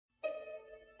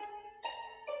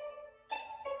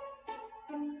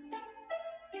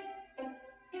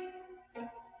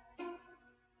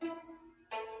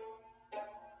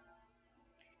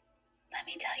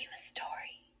me tell you a story.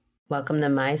 Welcome to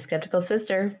My Skeptical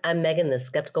Sister. I'm Megan, the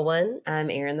skeptical one. I'm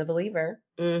Erin, the believer.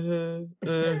 I'm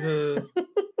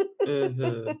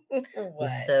What?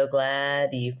 so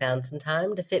glad you found some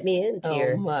time to fit me into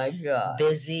your my God.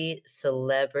 busy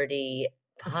celebrity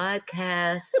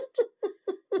podcast,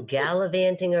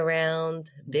 gallivanting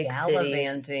around big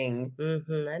cities.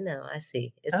 I know. I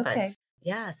see. It's fine.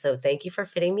 Yeah. So thank you for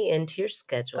fitting me into your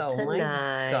schedule tonight.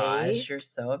 My gosh, you're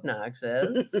so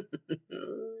obnoxious.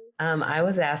 I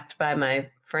was asked by my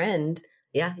friend.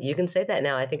 Yeah, you can say that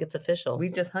now. I think it's official. We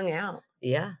just hung out.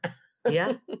 Yeah.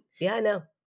 Yeah, I know.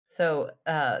 So,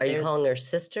 are you calling her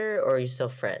sister or are you still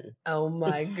friend? Oh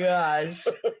my gosh.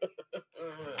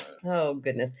 Oh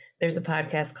goodness. There's a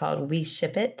podcast called We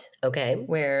Ship It. Okay.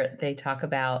 Where they talk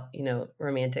about,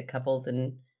 romantic couples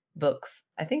and books.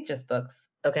 I think just books.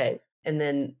 Okay. And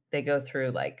then they go through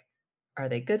like, are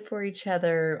they good for each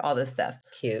other? All this stuff.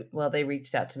 Cute. Well, they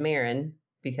reached out to Marin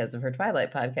because of her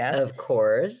Twilight podcast. Of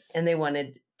course. And they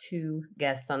wanted 2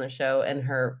 guests on the show, and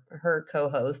her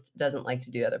co-host doesn't like to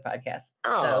do other podcasts.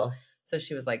 Oh. So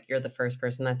she was like, you're the first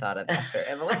person I thought of after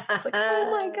Emily. I was like,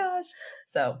 oh my gosh.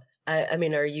 So I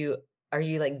mean, are you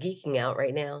like geeking out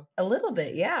right now? A little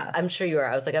bit, yeah. I'm sure you are.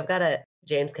 I was like,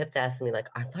 James kept asking me, like,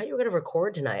 I thought you were going to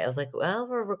record tonight. I was like, well,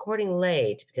 we're recording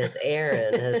late because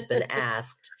Erin has been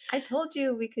asked. I told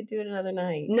you we could do it another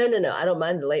night. No. I don't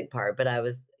mind the late part, but I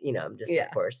was, I'm just,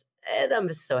 of course. And I'm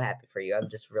just so happy for you.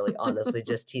 I'm just really honestly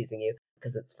just teasing you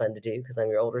because it's fun to do because I'm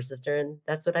your older sister and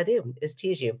that's what I do is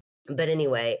tease you. But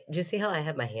anyway, do you see how I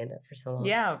had my hand up for so long?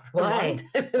 Yeah. Why?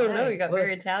 I don't know. You got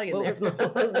very Italian there.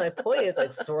 What was my point? It's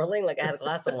like swirling, like I had a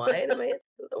glass of wine in my hand.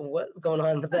 What's going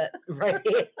on with that right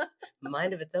here?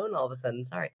 Mind of its own all of a sudden.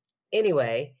 Sorry.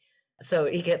 Anyway, so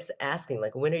he kept asking,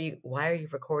 like, why are you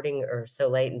recording or so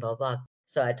late and blah, blah.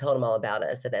 So I told him all about it.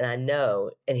 I said, and I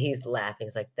know, and he's laughing.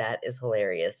 He's like, that is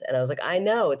hilarious. And I was like, I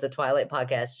know, it's a Twilight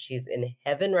podcast. She's in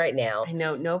heaven right now. I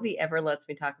know. Nobody ever lets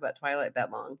me talk about Twilight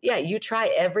that long. Yeah, you try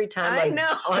every time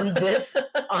on this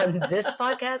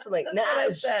podcast. I'm like, no,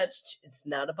 it's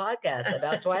not a podcast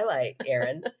about Twilight,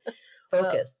 Erin.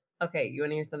 Focus. Well, okay, you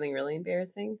want to hear something really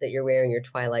embarrassing? That you're wearing your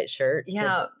Twilight shirt.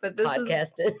 Yeah, but this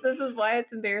is why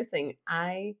it's embarrassing.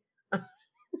 I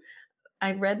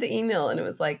read the email and it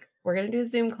was like, we're going to do a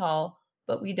Zoom call,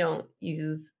 but we don't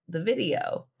use the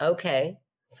video. Okay.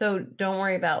 So don't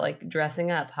worry about like dressing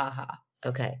up. Haha.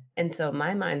 Okay. And so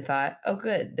my mind thought, oh,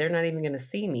 good. They're not even going to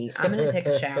see me. I'm going to take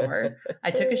a shower. I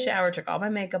took a shower, took all my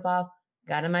makeup off,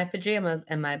 got in my pajamas,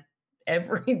 and my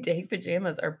everyday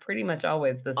pajamas are pretty much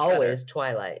always this. Always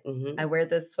Twilight. Mm-hmm. I wear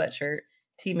this sweatshirt.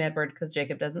 Team Edward, because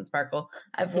Jacob doesn't sparkle.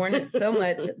 I've worn it so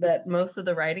much that most of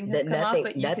the writing has come off,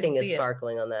 but nothing is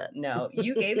sparkling on that. No,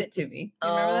 you gave it to me.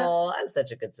 Oh, I'm such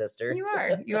a good sister. You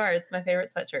are. It's my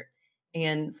favorite sweatshirt.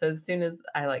 And so as soon as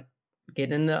I like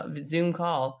get in the Zoom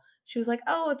call, she was like,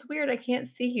 "Oh, it's weird. I can't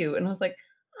see you." And I was like,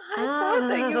 "I thought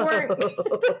that you weren't.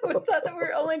 We thought that we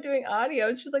were only doing audio."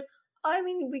 And she was like, "I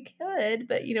mean, we could,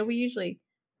 but we usually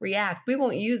react. We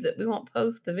won't use it. We won't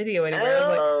post the video anywhere." I was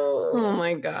like, oh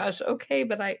my gosh. Okay,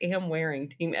 but I am wearing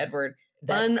Team Edward.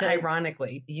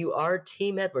 Unironically. You are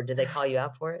Team Edward. Did they call you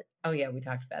out for it? Oh yeah, we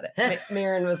talked about it.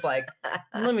 Marin was like,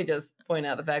 let me just point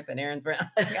out the fact that Erin's brown.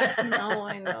 No,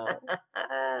 I know.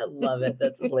 I love it.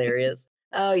 That's hilarious.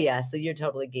 Oh yeah, so you're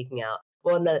totally geeking out.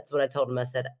 Well, and that's what I told him. I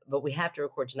said, but we have to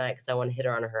record tonight because I want to hit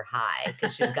her on her high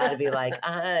because she's got to be like,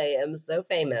 I am so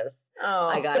famous. Oh,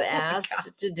 I got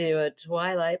asked to do a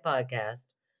Twilight podcast.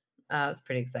 It's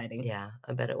pretty exciting. Yeah,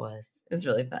 I bet it was. It was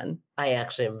really fun. I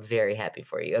actually am very happy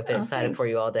for you. I've been excited for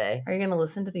you all day. Are you going to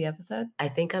listen to the episode? I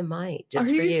think I might. Just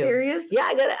for you. Are you serious? Yeah,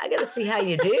 I gotta see how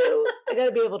you do. I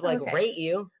gotta be able to rate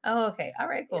you. Oh, okay. All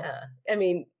right, cool. Yeah. I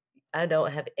mean, I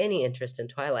don't have any interest in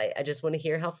Twilight. I just want to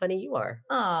hear how funny you are.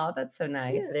 Oh, that's so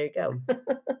nice. Yeah, there you go.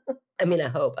 I mean, I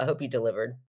hope you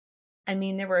delivered. I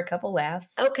mean, there were a couple laughs.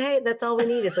 Okay, that's all we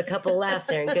need is a couple laughs,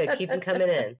 Erin. Good. Keep them coming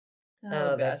in.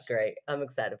 Oh, that's great. I'm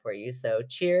excited for you. So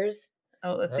cheers.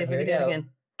 Oh, let's see if we can do it again.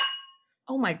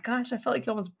 Oh my gosh, I felt like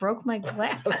you almost broke my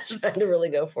glass. I was trying to really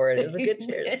go for it. It was a good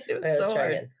cheers. Let's so try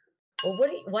hard. Again. Well,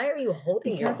 why are you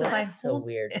holding your glass so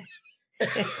weird?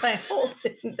 If I hold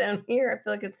it down here, I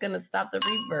feel like it's going to stop the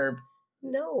reverb.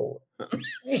 No. Have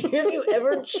you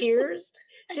ever cheersed?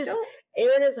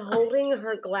 Erin is holding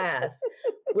her glass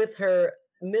with her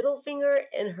middle finger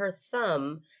and her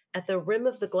thumb at the rim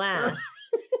of the glass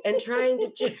and trying to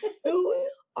cheer. Who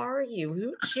are you?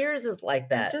 Who cheers is like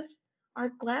that?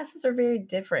 Our glasses are very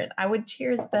different. I would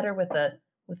cheers better with a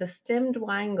stemmed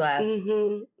wine glass.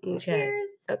 Mm-hmm. Okay.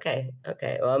 Cheers.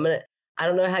 Okay. Well, I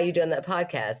don't know how you do on that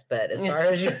podcast, but as far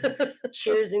as your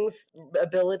cheersing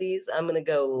abilities, I'm going to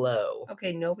go low.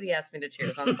 Okay, nobody asked me to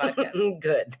cheers on the podcast.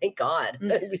 Good. Thank God.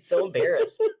 I'd be so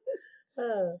embarrassed.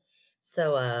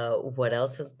 So, what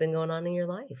else has been going on in your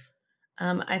life?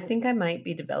 I think I might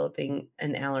be developing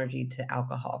an allergy to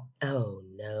alcohol. Oh,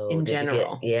 no. In Did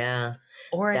general. Yeah.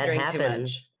 Or I That drink happens. too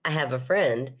much. I have a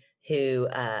friend who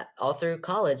all through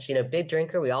college, big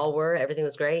drinker, we all were, everything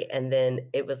was great. And then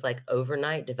it was like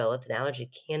overnight developed an allergy,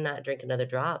 cannot drink another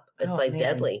drop. It's like man.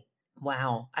 deadly.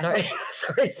 Wow.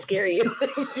 Sorry to scare you.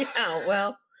 Yeah,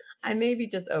 well, I maybe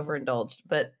just overindulged,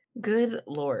 but good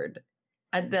Lord.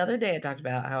 The other day I talked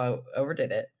about how I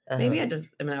overdid it. Maybe I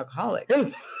just am an alcoholic.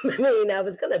 I mean, I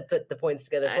was going to put the points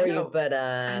together for you, but...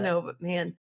 I know, but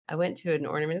man, I went to an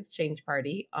ornament exchange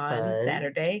party on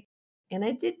Saturday, and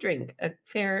I did drink a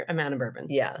fair amount of bourbon.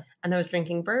 Yeah. And I was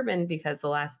drinking bourbon because the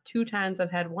last 2 times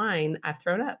I've had wine, I've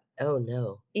thrown up. Oh,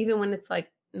 no. Even when it's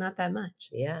like not that much.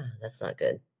 Yeah, that's not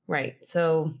good. Right.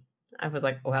 So I was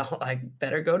like, well, I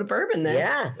better go to bourbon then.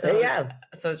 Yeah. So yeah.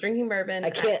 So I was drinking bourbon. I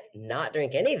can't not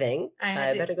drink anything.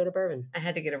 I better go to bourbon. I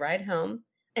had to get a ride home.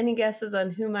 Any guesses on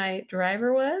who my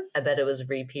driver was? I bet it was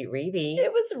Repeat Reevy.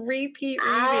 It was Repeat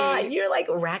Reevy. You're like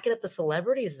racking up the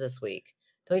celebrities this week.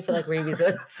 Don't you feel like Reevy's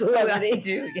a celebrity? I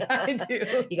do. Yeah, I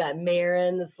do. You got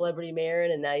Marin, the celebrity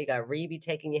Marin, and now you got Reevy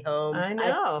taking you home. I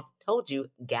know. Told you,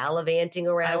 gallivanting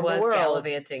around the world. I was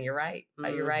gallivanting. You're right.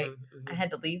 You're right. I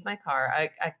had to leave my car.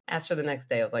 I asked her the next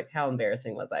day. I was like, how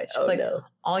embarrassing was I? She's like, no.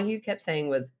 All you kept saying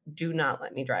was, do not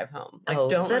let me drive home. Like,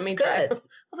 don't let me drive home.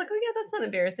 I was like, oh, yeah, that's not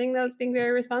embarrassing. That was being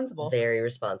very responsible. Very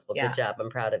responsible. Yeah. Good job. I'm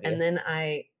proud of you. And then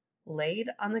I laid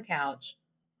on the couch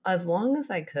as long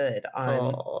as I could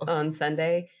on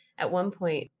Sunday. At one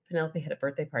point, Penelope had a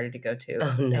birthday party to go to.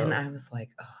 Oh, no. And I was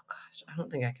like, oh, gosh, I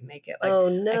don't think I can make it. Like, oh,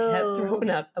 no. I kept throwing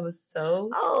up. I was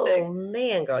so sick. Oh,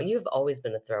 man, girl. You've always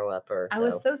been a throw-upper. I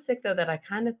was so sick, though, that I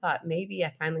kind of thought maybe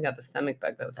I finally got the stomach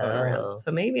bug that was going around. So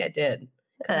maybe I did.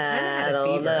 I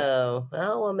don't know.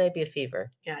 Oh, well, maybe a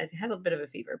fever. Yeah, I had a bit of a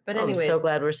fever. But anyways. I'm so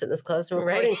glad we're sitting this close and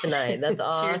recording tonight. That's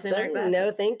awesome.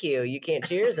 No, thank you. You can't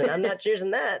cheers, and I'm not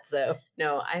cheersing that. So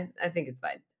no, I think it's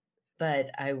fine. But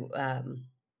I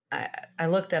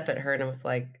looked up at her and I was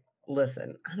like,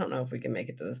 listen, I don't know if we can make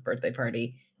it to this birthday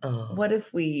party. Oh. What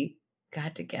if we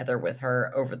got together with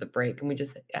her over the break and we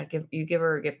just you give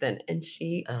her a gift then? And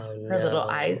her little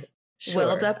eyes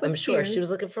welled up with I'm sure she was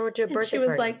looking forward to a birthday party. She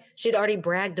was like, she'd already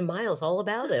bragged to Miles all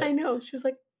about it. I know. She was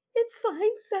like, it's fine.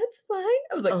 That's fine.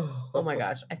 I was like, oh my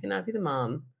gosh, I cannot be the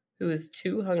mom who is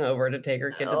too hungover to take her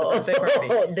kid to the birthday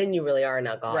party. Then you really are an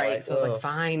alcoholic. Right. So I was like,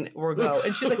 fine, we'll go.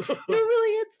 And she's like, no,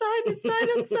 really, it's fine. It's fine.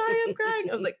 I'm sorry. I'm crying.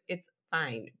 I was like, it's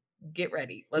fine. Get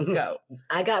ready. Let's go.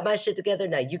 I got my shit together.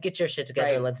 Now you get your shit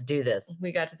together and let's do this.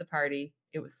 We got to the party.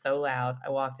 It was so loud.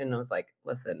 I walked in and I was like,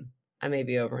 listen, I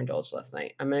maybe overindulged last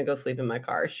night. I'm going to go sleep in my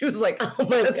car. She was like, oh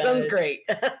my God, that sounds great.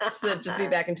 She said, just be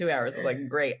back in 2 hours. I was like,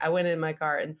 great. I went in my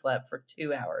car and slept for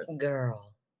 2 hours.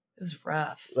 Girl. It was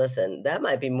rough. Listen, that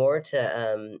might be more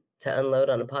to unload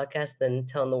on a podcast than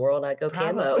telling the world I go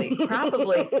probably, camo.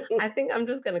 Probably. I think I'm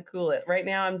just going to cool it. Right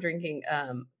now I'm drinking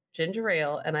ginger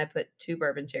ale and I put 2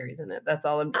 bourbon cherries in it. That's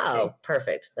all I'm drinking. Oh,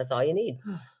 perfect. That's all you need.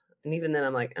 And even then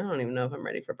I'm like, I don't even know if I'm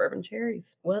ready for bourbon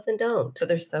cherries. Well, then don't. But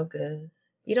they're so good.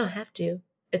 You don't have to.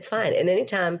 It's fine. And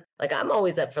anytime, like I'm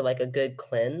always up for like a good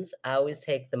cleanse. I always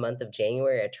take the month of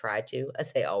January. I try to. I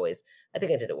say always. I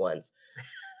think I did it once.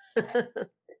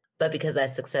 But because I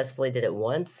successfully did it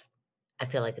once, I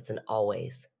feel like it's an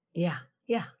always. Yeah.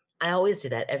 Yeah. I always do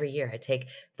that every year. I take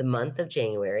the month of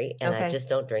January and I just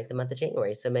don't drink the month of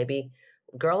January. So maybe,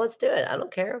 girl, let's do it. I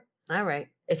don't care. All right.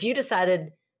 If you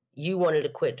decided you wanted to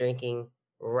quit drinking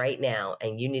right now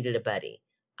and you needed a buddy,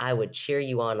 I would cheer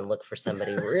you on and look for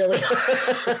somebody really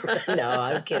hard. No,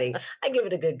 I'm kidding. I give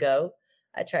it a good go.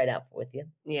 I try it out with you.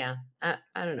 Yeah. I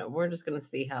don't know. We're just going to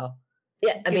see how.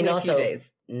 Yeah. I mean, also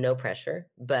no pressure,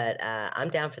 but I'm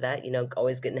down for that.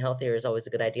 Always getting healthier is always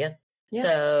a good idea. Yeah.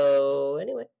 So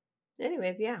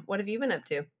anyways, yeah. What have you been up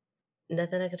to?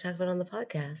 Nothing I could talk about on the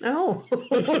podcast. Oh.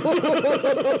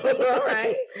 All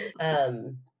right.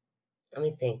 Let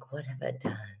me think. What have I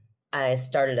done? I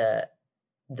started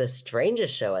the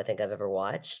strangest show I think I've ever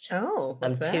watched. Oh,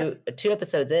 I'm two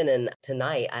episodes in, and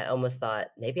tonight I almost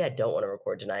thought maybe I don't want to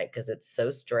record tonight because it's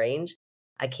so strange.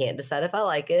 I can't decide if I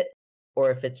like it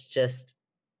or if it's just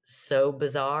so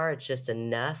bizarre. It's just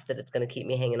enough that it's going to keep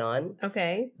me hanging on.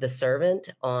 Okay. The Servant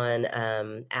on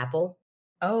Apple.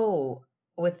 Oh,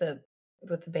 with the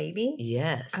baby?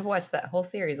 Yes. I watched that whole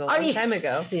series a long time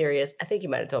ago. Serious? I think you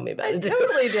might have told me about it. I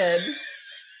totally did.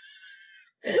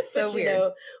 It's so But weird. you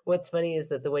know, what's funny is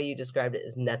that the way you described it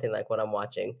is nothing like what I'm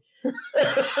watching.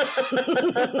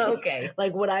 Okay.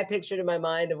 Like what I pictured in my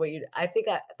mind of what I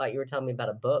thought you were telling me about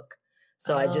a book.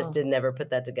 So I just Oh, did never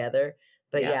put that together.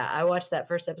 But yeah. yeah, I watched that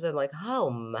first episode. I'm like, oh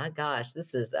my gosh,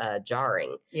 this is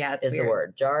jarring Yeah, it's is the weird.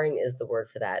 word. Jarring is the word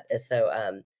for that. And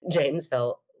so James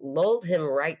lulled him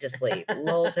right to sleep.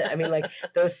 I mean, like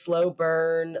those slow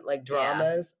burn like Yeah.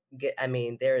 dramas. I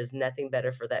mean, there is nothing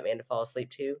better for that man to fall asleep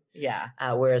to. Yeah.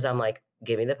 Whereas I'm like,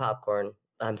 give me the popcorn.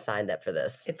 I'm signed up for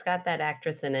this. It's got that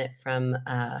actress in it from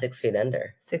 6 Feet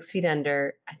Under. 6 Feet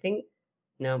Under. I think,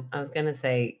 no, I was going to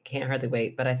say Can't Hardly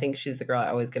Wait, but I think she's the girl I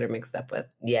always get her mixed up with.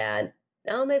 Yeah.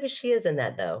 Oh, maybe she is in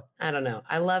that though. I don't know.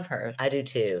 I love her. I do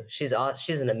too. She's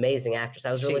an amazing actress.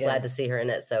 I was really glad to see her in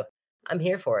it. So I'm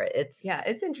here for it. It's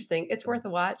interesting. It's worth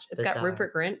a watch. It's got bizarre.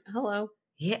 Rupert Grint. Hello.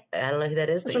 Yeah, I don't know who that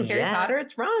is, It's but from Harry yeah. Potter.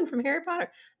 It's Ron from Harry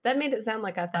Potter. That made it sound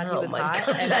like I thought he was hot. Gosh,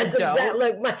 And that's I don't. exactly,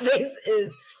 look, my face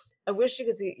is. I wish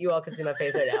you all could see my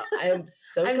face right now. I am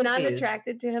so I'm confused. not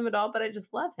attracted to him at all, but I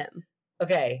just love him.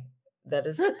 Okay, that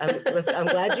is. I'm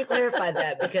glad you clarified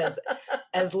that because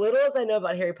as little as I know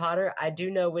about Harry Potter, I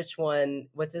do know which one.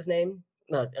 What's his name?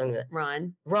 No,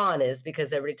 Ron. Ron is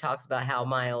because everybody talks about how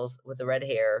Miles with the red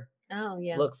hair. Oh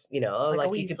yeah. Looks,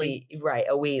 like he could be right,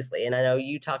 a Weasley, and I know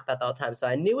you talk about that all the time. So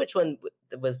I knew which one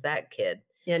was that kid.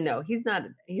 Yeah, no, he's not.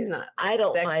 He's not. I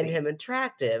don't sexy. find him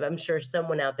attractive. I'm sure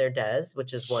someone out there does,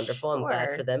 which is wonderful. I'm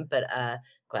glad for them, but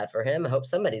glad for him. I hope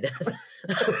somebody does.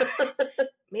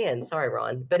 Man, sorry,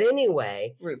 Ron. But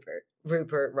anyway,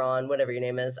 Rupert, Ron, whatever your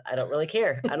name is, I don't really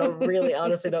care. I don't really,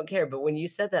 honestly, don't care. But when you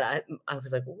said that, I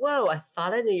was like, whoa! I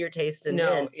thought I knew your taste in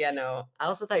men. No. I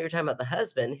also thought you were talking about the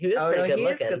husband, who is pretty good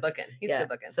looking. Is good looking. He's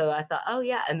good looking. So I thought, oh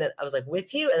yeah, and then I was like,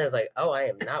 with you, and I was like, oh, I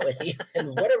am not with you. And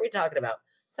what are we talking about?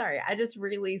 Sorry, I just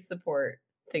really support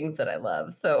things that I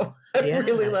love. So I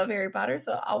really love Harry Potter,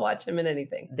 so I'll watch him in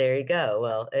anything. There you go.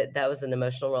 Well, that was an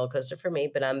emotional roller coaster for me,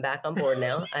 but I'm back on board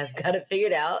now. I've got it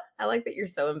figured out. I like that you're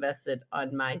so invested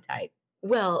on my type.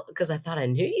 Well, because I thought I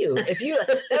knew you.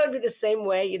 That would be the same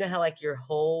way. You know how like your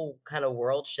whole kind of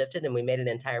world shifted and we made an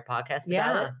entire podcast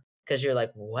about it? Because you're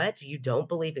like, what? You don't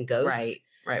believe in ghosts?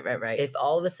 Right. If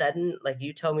all of a sudden, like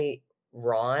you told me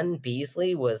Ron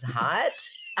Beasley was hot,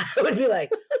 I would be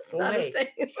like, wait.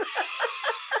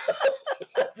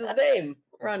 What's his name?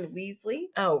 Ron Weasley.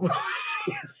 Oh,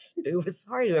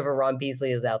 sorry, whoever Ron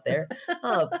Beasley is out there.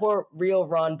 Oh, poor real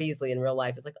Ron Beasley in real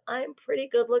life is like, I'm pretty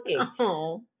good looking.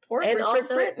 Oh, poor and Rupert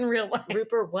also, Grint in real life.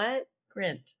 Rupert what?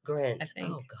 Grint. Grint. I think.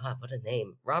 Oh God, what a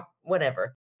name. Rob,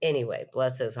 whatever. Anyway,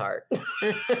 bless his heart.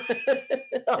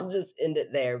 I'll just end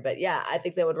it there. But yeah, I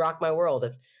think that would rock my world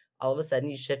if all of a sudden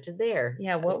you shifted there.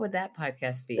 Yeah, what would that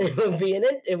podcast be?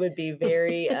 It would be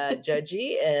very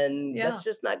judgy, and let's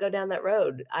just not go down that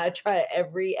road. I try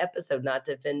every episode not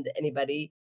to offend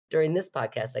anybody during this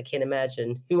podcast. I can't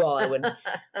imagine who all I would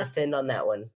offend on that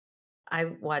one. I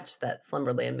watched that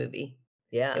Slumberland movie.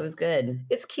 Yeah. It was good.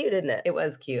 It's cute, isn't it? It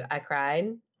was cute. I cried.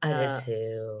 I did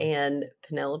too. And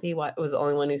Penelope was the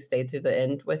only one who stayed through the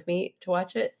end with me to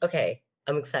watch it. Okay.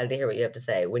 I'm excited to hear what you have to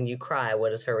say. When you cry,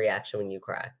 what is her reaction when you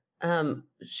cry?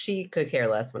 She could care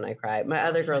less when I cry. My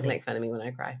other girls make fun of me when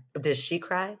I cry. Does she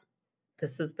cry?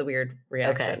 This is the weird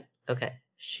reaction. Okay.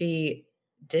 She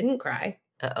didn't cry.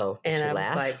 Uh-oh. And she I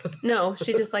laugh? was like, no,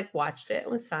 she just like watched it. It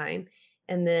was fine.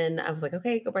 And then I was like,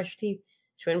 okay, go brush your teeth.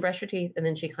 She went and brushed her teeth, and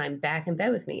then she climbed back in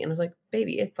bed with me. And I was like,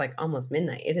 baby, it's like almost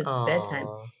midnight. It is bedtime.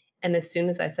 And as soon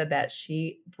as I said that,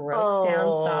 she broke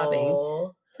down sobbing. I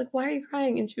was like, why are you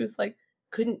crying? And she was like,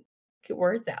 couldn't get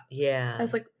words out. Yeah. I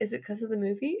was like, is it because of the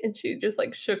movie? And she just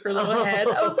like shook her little head.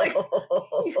 I was like,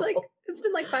 you're like, it's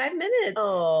been like 5 minutes.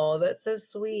 Oh, that's so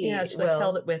sweet. Yeah, she like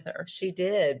held it with her. She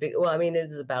did. Well, I mean, it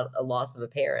is about a loss of a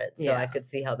parent. So I could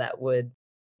see how that would,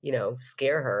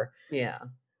 scare her. Yeah.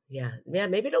 Yeah.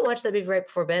 Maybe don't watch that movie right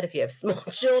before bed if you have small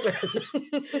children.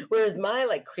 Whereas my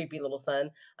like creepy little son,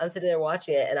 I'm sitting there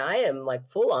watching it and I am like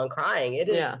full on crying. It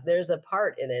is, there's a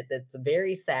part in it that's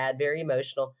very sad, very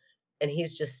emotional. And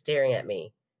he's just staring at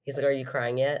me. He's like, are you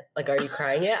crying yet? Like, are you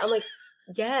crying yet? I'm like,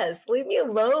 yes, leave me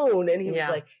alone. And he was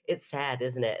like, it's sad,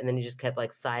 isn't it? And then he just kept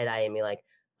like side-eyeing me like,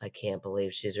 I can't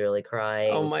believe she's really crying.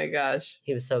 Oh my gosh.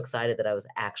 He was so excited that I was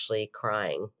actually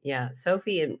crying. Yeah.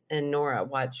 Sophie and Nora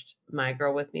watched My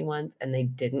Girl with me once and they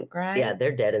didn't cry. Yeah,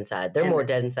 they're dead inside. They're more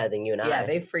dead inside than you and I. Yeah,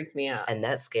 they freaked me out. And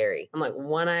that's scary. I'm like,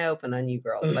 one eye open on you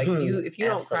girls. Like if you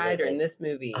don't cry during this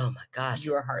movie, oh my gosh,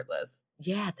 you are heartless.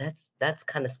 Yeah, that's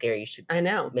kind of scary. You should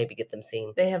maybe get them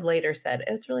seen. They have later said,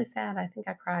 it was really sad. I think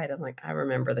I cried. I'm like, I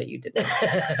remember that you did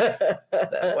that.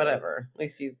 But whatever. At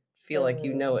least you feel like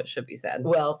you know it should be sad.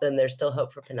 Well, then there's still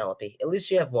hope for Penelope. At least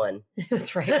you have one.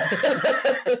 That's right.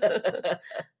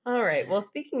 All right. Well,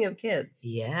 speaking of kids,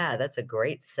 Yeah, that's a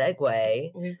great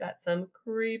segue, we've got some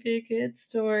creepy kid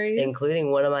stories.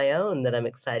 including one of my own that I'm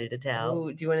excited to tell.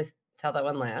 Ooh, do you want to tell that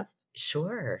one last?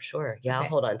 Sure. Yeah, I'll Okay.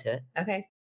 hold on to it.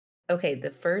 Okay.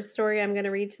 The first story I'm going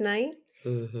to read tonight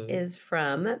Mhm. is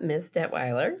from Miss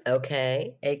Detweiler,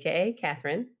 Okay, aka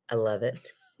Catherine. I love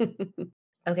it.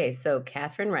 Okay, so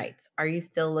Catherine writes, "Are you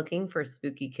still looking for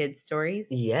spooky kid stories?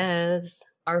 Yes.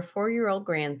 Our 4-year-old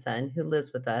grandson who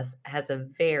lives with us has a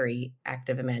very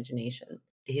active imagination.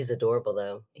 He's adorable,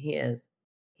 though. He is.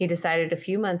 He decided a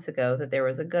few months ago that there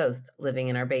was a ghost living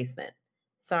in our basement.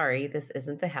 Sorry, this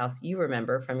isn't the house you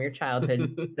remember from your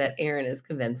childhood that Aaron is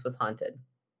convinced was haunted.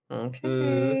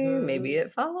 Okay, maybe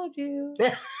it followed you."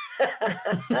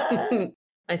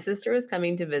 My sister was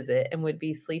coming to visit and would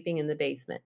be sleeping in the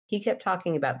basement. He kept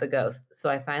talking about the ghost, so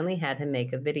I finally had him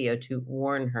make a video to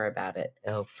warn her about it.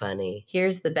 Oh, funny.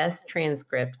 Here's the best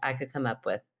transcript I could come up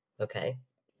with. Okay.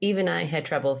 Even I had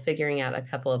trouble figuring out a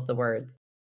couple of the words.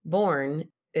 Born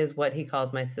is what he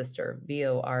calls my sister,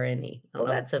 Borne. Well,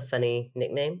 that's a funny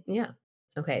nickname. Yeah.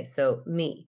 Okay, so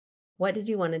me. What did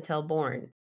you want to tell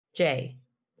Born? Jay.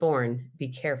 Born, be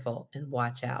careful and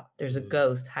watch out. There's a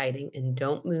ghost hiding and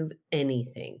don't move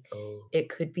anything. Oh. It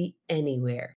could be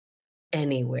anywhere.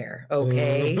 Anywhere,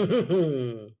 okay?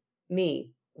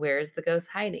 Me, where's the ghost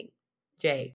hiding?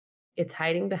 Jay, it's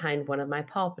hiding behind one of my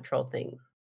Paw Patrol things.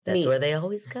 That's where they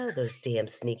always go, those damn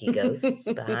sneaky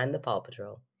ghosts behind the Paw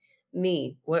Patrol.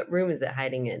 Me, what room is it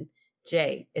hiding in?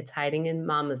 Jay, it's hiding in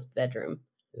Mama's bedroom.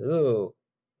 Ooh.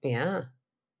 Yeah,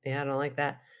 I don't like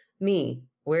that. Me,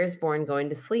 where's Born going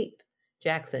to sleep?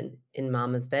 Jackson, in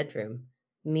Mama's bedroom.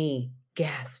 Me,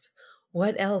 gasp.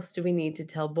 What else do we need to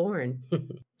tell Born?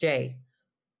 Jay,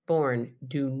 Born,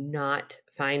 do not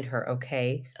find her,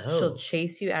 okay? She'll Oh.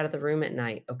 chase you out of the room at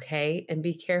night, okay? And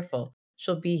be careful.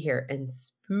 She'll be here and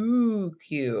spook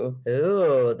you.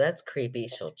 Ooh, that's creepy.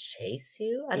 She'll chase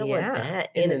you? I don't want that.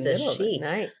 in And the it's a middle of the she.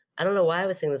 night. I don't know why I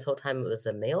was saying this whole time it was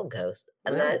a male ghost.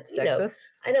 I'm Well, not, you know, sexist.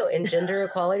 I know in gender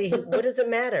equality, what does it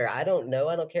matter? I don't know.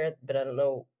 I don't care, but I don't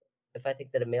know if I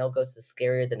think that a male ghost is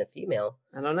scarier than a female.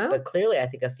 I don't know. But clearly I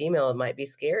think a female might be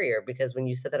scarier because when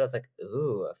you said that, I was like,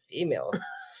 ooh, a female.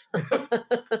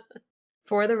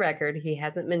 For the record, he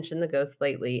hasn't mentioned the ghost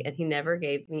lately, and he never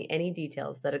gave me any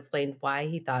details that explained why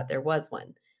he thought there was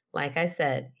one. Like I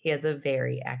said, he has a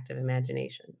very active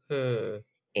imagination.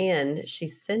 And she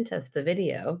sent us the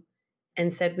video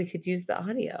and said we could use the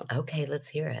audio. Okay, let's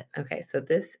hear it. Okay, so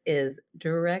this is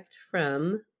direct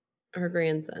from her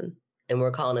grandson. And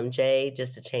we're calling him Jay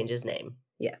just to change his name.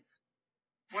 Yes.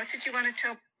 What did you want to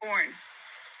tell Born?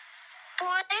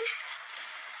 Born,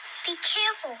 be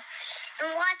careful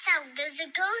and watch out. There's a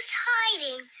ghost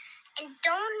hiding, and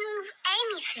don't move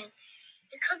anything.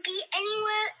 It could be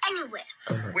anywhere.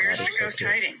 Oh my Where's God, the it's so ghost cute.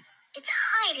 hiding? It's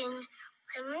hiding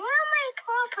in one of my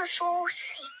Paw Patrol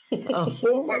things.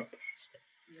 Oh, What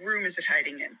room is it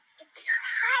hiding in? It's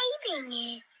hiding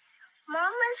in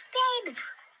Mama's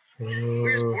bedroom.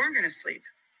 Where's ooh. Born going to sleep?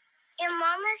 In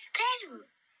Mama's bedroom.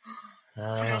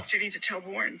 What Oh. else do you need to tell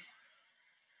Born?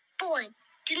 Born,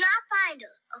 do not find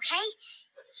her, okay?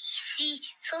 See,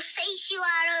 so chase you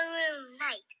out of the room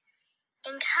night.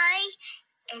 And hide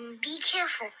and be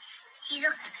careful.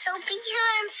 So be here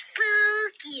and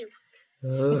spook you.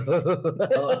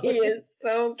 Oh, he is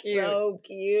So cute. So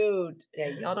cute. Yeah,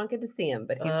 y'all don't get to see him,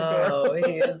 but he's Oh, adorable.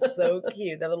 he is so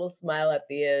cute. That little smile at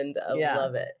the end. I Yeah.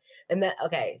 love it. And that,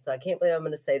 okay, so I can't believe I'm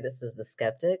going to say this is the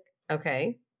skeptic,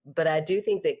 Okay. but I do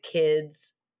think that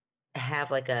kids have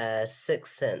like a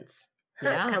sixth sense.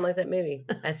 Yeah. Kind of like that movie.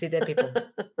 I see dead people.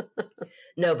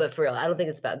 No, but for real, I don't think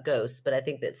it's about ghosts, but I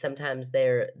think that sometimes they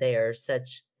are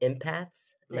such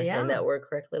empaths. Am I Yeah. saying that word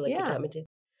correctly? Like you Yeah. taught me to?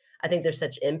 I think they're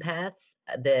such empaths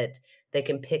that they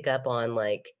can pick up on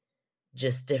like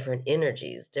just different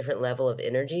energies, different level of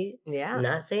energy. Yeah. I'm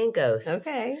not saying ghosts.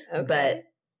 Okay. But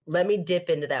let me dip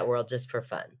into that world just for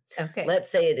fun. Okay. Let's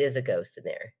say it is a ghost in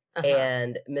there. Uh-huh.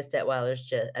 And Miss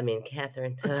Detweiler's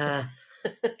Catherine,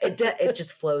 it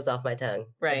just flows off my tongue.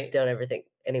 I Right. don't ever think,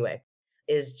 anyway,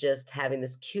 is just having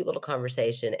this cute little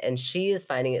conversation. And she is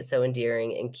finding it so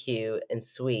endearing and cute and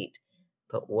sweet.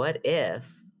 But what if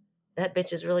that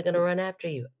bitch is really going to run after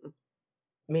you?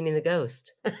 Meaning the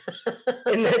ghost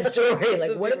in that story.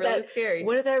 Like, what if really that, scary?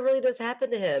 what if that really does happen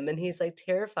to him? And he's like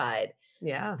terrified.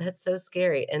 Yeah. That's so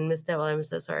scary. And Miss Detweiler, I'm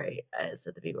so sorry. I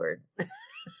said the B word.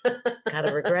 Kind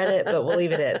of regret it, but we'll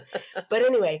leave it in. But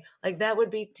anyway, like that would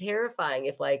be terrifying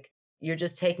if like you're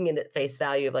just taking it at face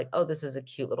value of like, oh, this is a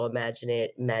cute little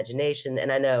imagination.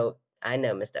 And I know I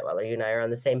know, Miss Detweiler, you and I are on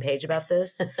the same page about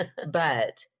this,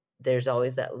 but there's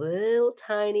always that little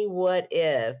tiny what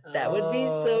if. That would be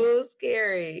so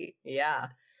scary. Yeah.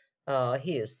 Oh,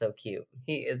 he is so cute.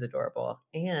 He is adorable.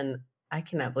 And I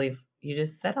cannot believe you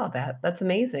just said all that. That's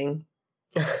amazing.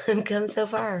 I've come so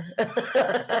far.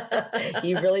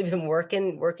 You've really been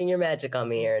working your magic on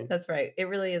me, Erin. That's right. It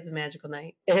really is a magical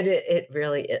night. It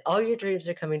really all your dreams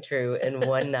are coming true in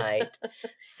one night.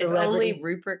 If only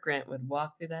Rupert Grant would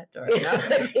walk through that door. No, I'm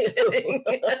just kidding.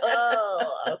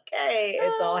 Oh, okay.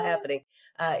 It's all happening.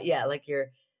 Yeah, like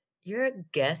you're a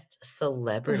guest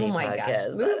celebrity. Oh my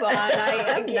podcast. gosh. Move on. I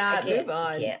can't- move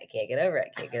on. I can't get over it.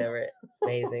 Can't get over it. It's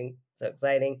amazing. So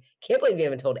exciting. Can't believe you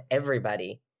haven't told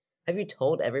everybody. Have you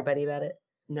told everybody about it?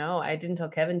 No, I didn't tell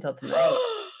Kevin till tonight.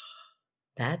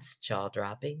 That's jaw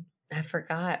dropping. I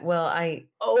forgot. Well,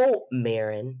 Oh,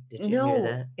 Marin, did you hear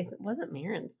that? it wasn't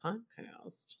Marin's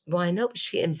podcast. Well, I know, but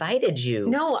she invited you.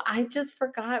 No, I just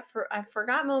forgot. I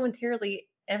forgot momentarily.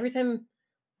 Every time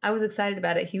I was excited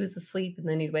about it, he was asleep, and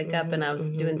then he'd wake up, and I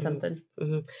was doing something.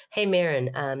 Hey, Marin,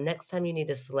 next time you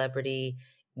need a celebrity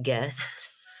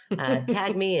guest,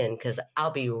 tag me in because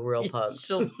I'll be real pumped.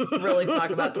 She'll really talk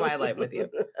about Twilight with you.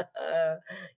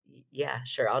 Yeah,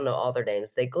 sure. I'll know all their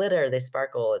names. They glitter, they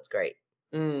sparkle. It's great.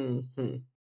 Mm-hmm.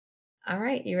 All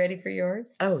right, you ready for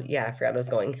yours? Oh, yeah, I forgot I was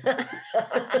going.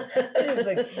 I'm just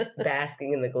like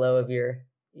basking in the glow of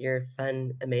your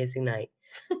fun, amazing night.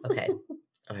 Okay.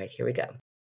 All right, here we go.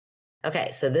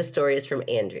 Okay, so this story is from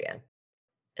Andrea.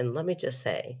 And let me just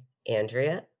say,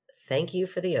 Andrea, thank you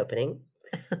for the opening.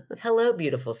 Hello,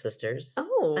 beautiful sisters.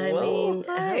 Oh, I mean,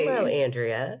 hi. hello,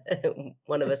 Andrea.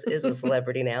 One of us is a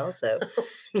celebrity now, so.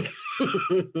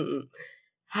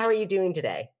 How are you doing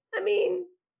today? I mean,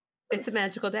 It's a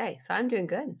magical day, so I'm doing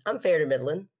good. I'm fair to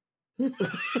middling. Isn't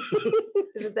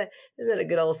that a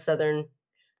good old Southern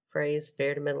phrase,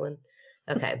 fair to middling?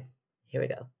 Okay, here we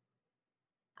go.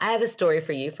 I have a story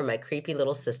for you from my creepy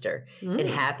little sister. It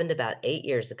happened about 8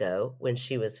 years ago when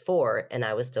she was 4 and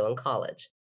I was still in college.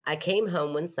 I came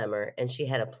home one summer and she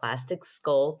had a plastic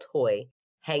skull toy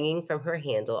hanging from her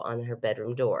handle on her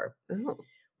bedroom door. Oh.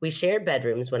 We shared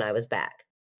bedrooms when I was back,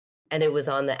 and it was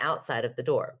on the outside of the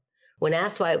door. When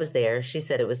asked why it was there, she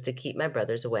said it was to keep my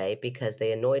brothers away because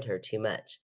they annoyed her too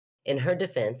much. In her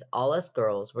defense, all us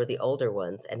girls were the older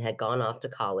ones and had gone off to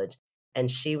college, and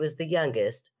she was the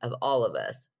youngest of all of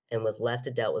us and was left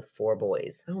to deal with 4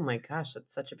 boys. Oh my gosh,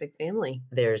 that's such a big family.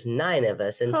 There's 9 of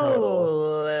us in total.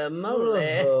 Holy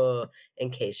moly. Oh, in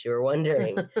case you were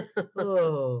wondering.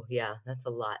 Oh, yeah, that's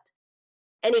a lot.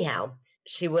 Anyhow,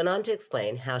 she went on to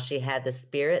explain how she had the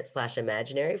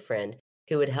spirit/imaginary friend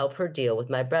who would help her deal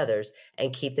with my brothers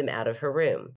and keep them out of her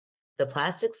room. The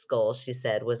plastic skull, she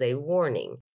said, was a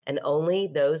warning, and only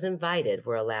those invited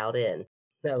were allowed in.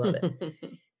 I love it.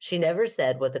 She never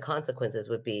said what the consequences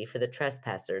would be for the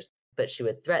trespassers, but she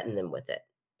would threaten them with it.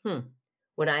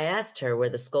 When I asked her where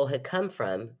the skull had come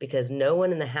from, because no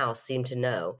one in the house seemed to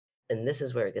know, and this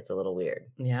is where it gets a little weird.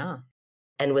 Yeah.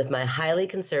 And with my highly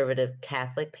conservative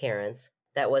Catholic parents,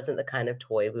 that wasn't the kind of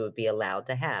toy we would be allowed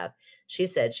to have. She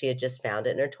said she had just found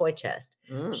it in her toy chest.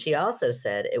 She also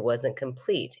said it wasn't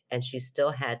complete and she still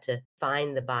had to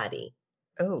find the body.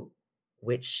 Oh.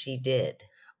 Which she did.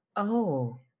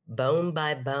 Oh. Bone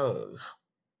by bone.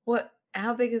 What?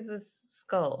 How big is this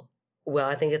skull? Well,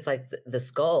 I think it's like the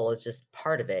skull is just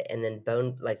part of it, and then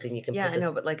bone, like then you can. Yeah, put I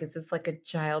know, but like, is this like a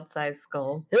child-sized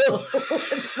skull? What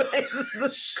size is the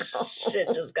skull? Shit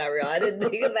just got real. I didn't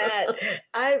think of that.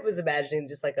 I was imagining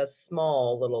just like a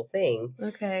small little thing,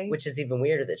 Okay. which is even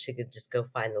weirder that she could just go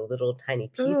find the little tiny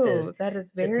pieces. Ooh, that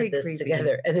is To very put this creepy.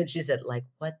 together. And then she said, like,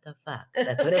 what the fuck?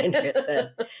 That's what Andrea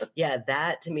said. Yeah,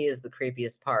 that to me is the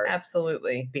creepiest part.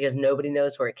 Absolutely. Because nobody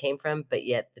knows where it came from, but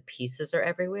yet the pieces are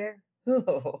everywhere.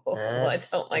 Oh, I That's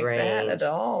don't like that strange. at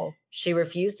all. She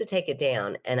refused to take it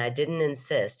down, and I didn't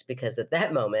insist because at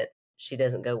that moment, she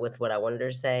doesn't go with what I wanted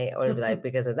her to say. I wanted to be like,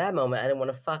 because at that moment, I didn't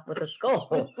want to fuck with a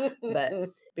skull. But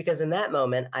because in that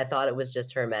moment, I thought it was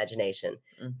just her imagination.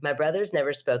 My brothers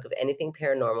never spoke of anything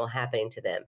paranormal happening to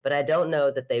them, but I don't know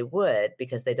that they would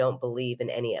because they don't believe in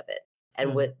any of it.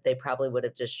 And they probably would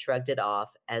have just shrugged it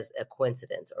off as a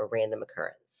coincidence or random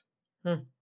occurrence.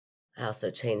 I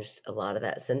also changed a lot of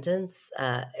that sentence.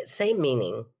 Same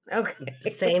meaning. Okay.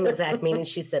 Same exact meaning.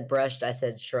 She said brushed. I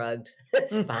said shrugged.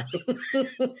 It's fine.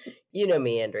 You know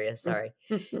me, Andrea. Sorry.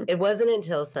 It wasn't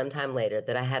until sometime later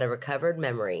that I had a recovered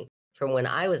memory from when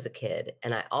I was a kid.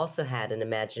 And I also had an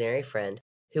imaginary friend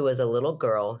who was a little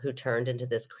girl who turned into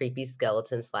this creepy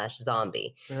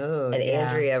skeleton/zombie. Oh, And yeah.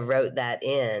 Andrea wrote that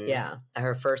in Yeah.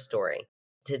 her first story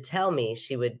to tell me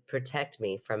she would protect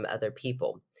me from other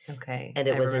people. Okay. And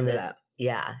it I was in remember the that.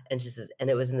 yeah, and she says, and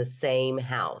it was in the same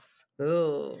house.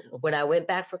 Ooh. When I went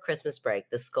back for Christmas break,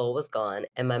 the skull was gone,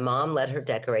 and my mom let her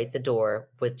decorate the door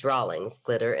with drawings,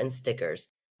 glitter, and stickers,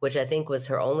 which I think was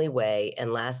her only way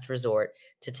and last resort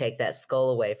to take that skull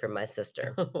away from my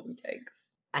sister. Oh, yikes.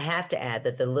 I have to add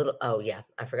that the little, oh yeah,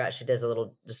 I forgot she does a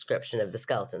little description of the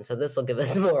skeleton. So this will give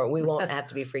us more. We won't have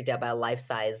to be freaked out by a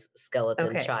life-size skeleton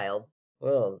Okay. child.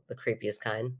 Oh, the creepiest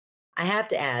kind. I have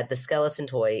to add the skeleton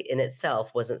toy in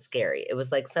itself wasn't scary. It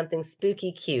was like something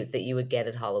spooky cute that you would get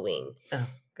at Halloween, Oh,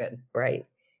 good. right?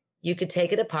 You could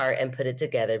take it apart and put it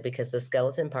together because the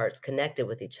skeleton parts connected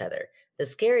with each other. The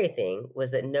scary thing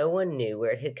was that no one knew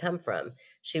where it had come from.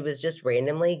 She was just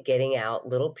randomly getting out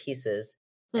little pieces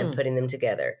and Hmm. putting them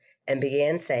together and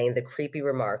began saying the creepy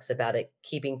remarks about it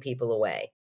keeping people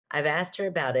away. I've asked her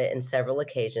about it on several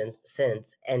occasions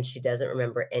since, and she doesn't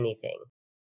remember anything.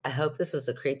 I hope this was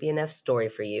a creepy enough story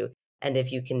for you, and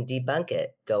if you can debunk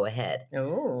it, go ahead.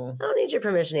 Oh. I don't need your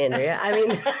permission, Andrea. I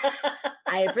mean,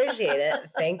 I appreciate it.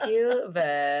 Thank you,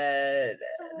 but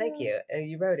thank you.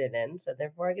 You wrote it in, so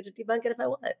therefore I get to debunk it if I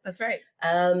want. That's right.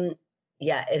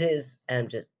 Yeah, it is. I'm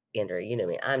just Andrea. You know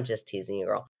me. I'm just teasing you,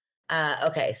 girl.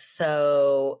 Okay,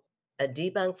 so a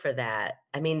debunk for that.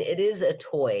 I mean, it is a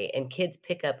toy, and kids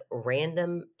pick up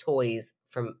random toys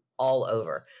from all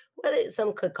over. Whether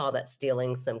some could call that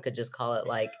stealing, some could just call it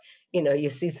like, you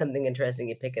see something interesting,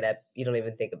 you pick it up, you don't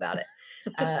even think about it.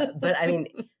 But I mean,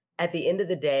 at the end of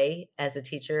the day, as a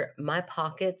teacher, my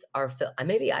pockets are filled.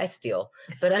 Maybe I steal,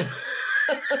 but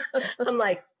I'm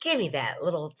like, give me that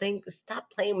little thing. Stop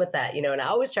playing with that, and I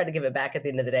always try to give it back at the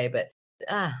end of the day, but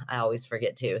I always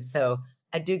forget to. So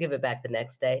I do give it back the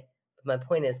next day. But my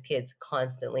point is, kids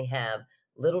constantly have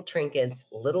little trinkets,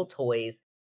 little toys.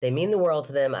 They mean the world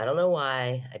to them. I don't know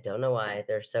why. I don't know why.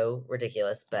 They're so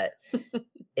ridiculous. But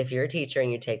if you're a teacher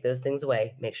and you take those things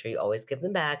away, make sure you always give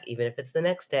them back, even if it's the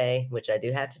next day, which I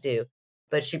do have to do.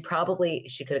 But she could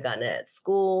have gotten it at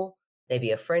school. Maybe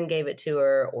a friend gave it to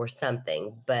her or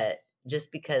something. But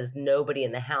just because nobody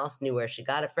in the house knew where she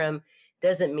got it from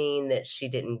doesn't mean that she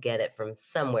didn't get it from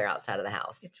somewhere outside of the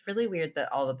house. It's really weird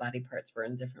that all the body parts were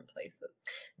in different places.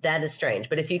 That is strange.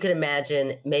 But if you could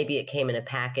imagine, maybe it came in a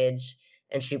package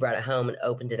and she brought it home and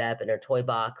opened it up and her toy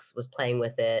box was playing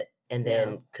with it and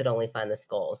then could only find the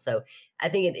skull. So I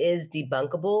think it is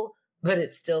debunkable, but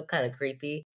it's still kind of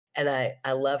creepy. And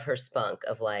I love her spunk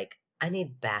of like, I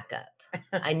need backup.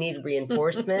 I need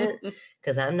reinforcement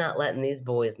because I'm not letting these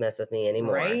boys mess with me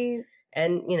anymore. Right?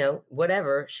 And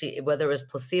whatever whether it was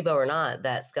placebo or not,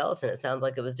 that skeleton, it sounds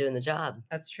like it was doing the job.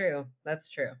 That's true. That's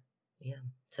true. Yeah.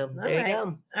 So All there right. you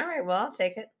go. All right. Well, I'll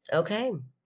take it. Okay.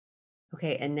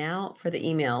 Okay. And now for the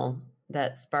email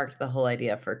that sparked the whole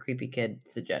idea for creepy kid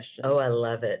suggestions. Oh, I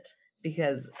love it.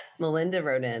 Because Melinda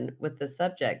wrote in with the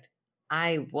subject,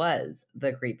 I was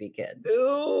the creepy kid.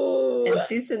 Ooh. And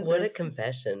she sent what this, a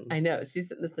confession. I know. She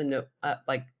sent this in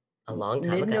like a long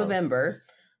time ago. Mid-November.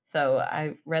 So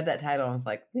I read that title and I was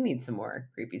like, we need some more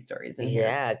creepy stories in here.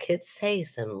 Yeah, kids say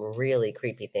some really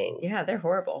creepy things. Yeah, they're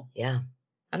horrible. Yeah.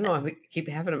 I don't know why we keep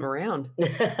having them around.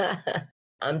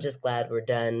 I'm just glad we're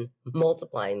done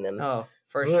multiplying them. Oh,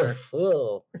 for sure.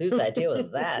 Ooh, whose idea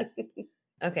was that?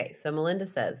 Okay, so Melinda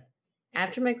says,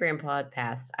 after my grandpa had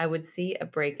passed, I would see a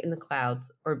break in the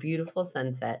clouds or beautiful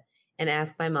sunset and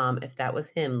ask my mom if that was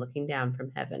him looking down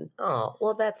from heaven. Oh,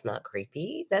 well, that's not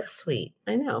creepy. That's sweet.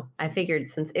 I know. I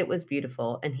figured since it was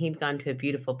beautiful and he'd gone to a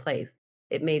beautiful place,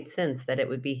 it made sense that it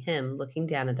would be him looking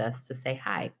down at us to say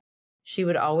hi. She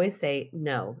would always say,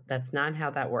 no, that's not how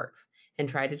that works, and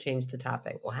try to change the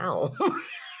topic. Wow.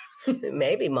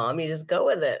 Maybe, Mom, you just go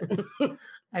with it.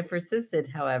 I persisted,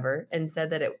 however, and said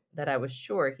that I was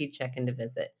sure he'd check in to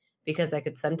visit because I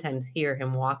could sometimes hear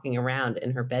him walking around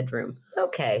in her bedroom.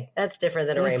 Okay, that's different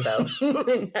than a rainbow.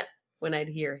 When I'd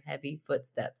hear heavy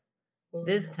footsteps.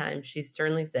 This time, she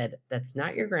sternly said, that's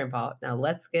not your grandpa. Now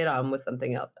let's get on with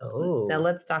something else. Oh. Now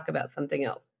let's talk about something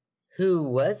else. Who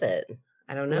was it?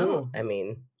 I don't know. I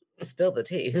mean, spill the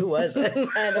tea. Who was it?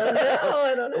 I don't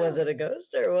know. Was it a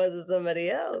ghost or was it somebody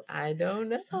else? I don't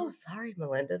know. So sorry,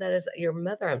 Melinda. That is your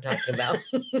mother I'm talking about.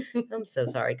 I'm so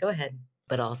sorry. Go ahead.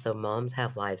 But also, moms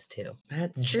have lives too.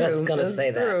 That's true. Just gonna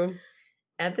say that.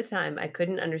 At the time, I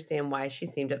couldn't understand why she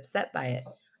seemed upset by it.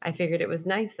 I figured it was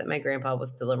nice that my grandpa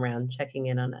was still around, checking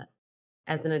in on us.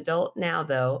 As an adult now,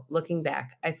 though, looking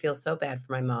back, I feel so bad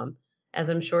for my mom, as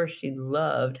I'm sure she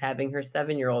loved having her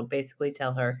 7-year-old basically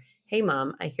tell her, hey,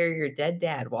 Mom, I hear your dead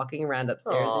dad walking around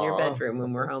upstairs in your bedroom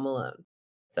when we're home alone.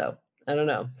 So I don't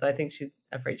know. So I think she's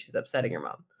afraid she's upsetting her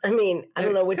mom. I mean, I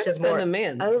don't know which is more. the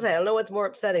man. I was say I don't know what's more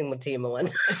upsetting to you,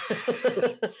 Melinda.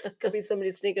 Could be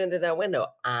somebody sneaking into that window.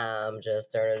 I'm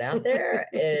just throwing it out there.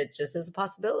 It just is a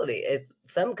possibility.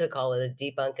 Some could call it a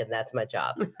debunk, and that's my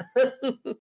job.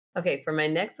 Okay, for my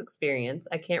next experience,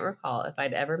 I can't recall if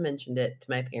I'd ever mentioned it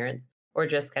to my parents or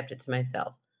just kept it to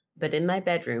myself. But in my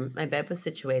bedroom, my bed was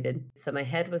situated, so my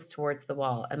head was towards the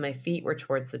wall and my feet were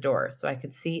towards the door, so I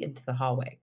could see into the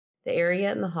hallway. The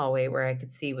area in the hallway where I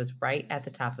could see was right at the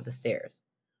top of the stairs.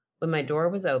 When my door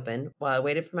was open, while I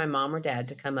waited for my mom or dad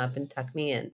to come up and tuck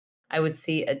me in, I would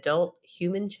see adult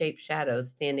human-shaped shadows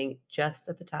standing just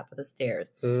at the top of the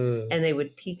stairs, and they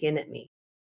would peek in at me.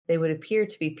 They would appear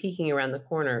to be peeking around the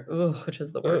corner, which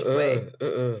is the worst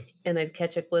way, and I'd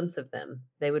catch a glimpse of them.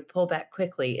 They would pull back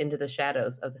quickly into the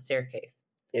shadows of the staircase.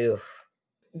 Oof.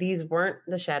 These weren't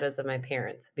the shadows of my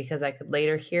parents, because I could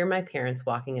later hear my parents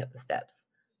walking up the steps.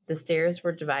 The stairs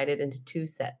were divided into 2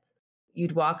 sets.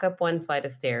 You'd walk up one flight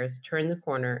of stairs, turn the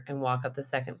corner, and walk up the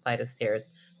second flight of stairs,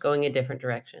 going a different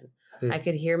direction. I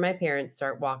could hear my parents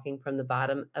start walking from the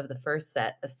bottom of the first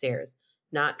set of stairs,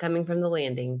 not coming from the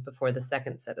landing before the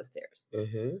second set of stairs.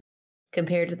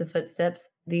 Compared to the footsteps,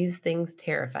 these things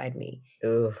terrified me.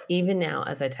 Oof. Even now,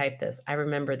 as I type this, I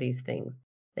remember these things.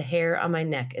 The hair on my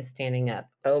neck is standing up.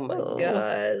 Oh my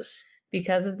gosh.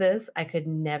 Because of this, I could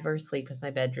never sleep with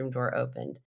my bedroom door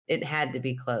opened. It had to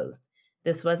be closed.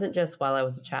 This wasn't just while I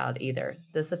was a child either.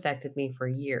 This affected me for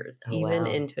years, even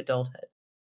into adulthood.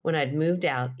 When I'd moved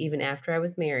out, even after I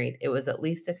was married, it was at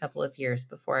least a couple of years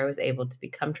before I was able to be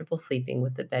comfortable sleeping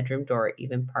with the bedroom door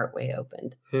even partway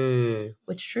opened.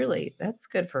 Which truly, that's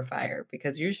good for fire,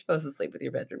 because you're supposed to sleep with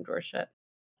your bedroom door shut.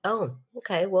 Oh,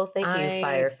 okay. Well, thank you,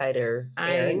 firefighter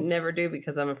Aaron. I never do,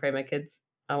 because I'm afraid my kids,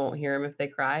 I won't hear them if they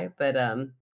cry, but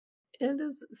it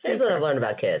is. Here's what I've learned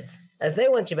about kids. If they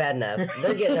want you bad enough,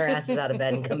 they're getting their asses out of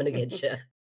bed and coming to get you.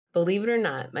 Believe it or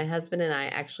not, my husband and I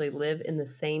actually live in the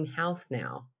same house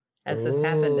now as this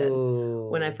happened in.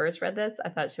 When I first read this, I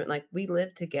thought she meant like, we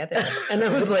live together. And I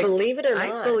was like, believe it or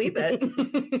not. I believe it.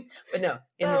 But no,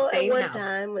 in the same at one house.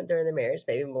 time during the marriage,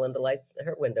 maybe Melinda liked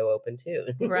her window open too.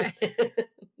 Right.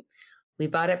 We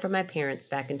bought it from my parents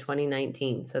back in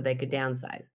 2019 so they could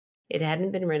downsize. It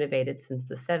hadn't been renovated since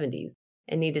the 70s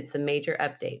and needed some major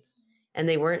updates, and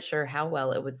they weren't sure how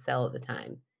well it would sell at the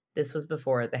time. This was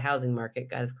before the housing market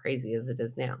got as crazy as it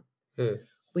is now.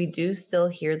 We do still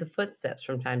hear the footsteps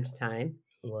from time to time.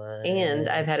 What? And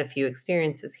I've had a few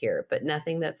experiences here, but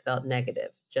nothing that's felt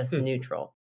negative, just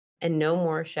neutral. And no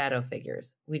more shadow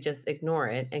figures. We just ignore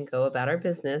it and go about our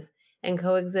business and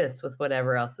coexist with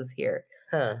whatever else is here.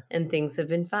 And things have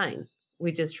been fine.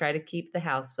 We just try to keep the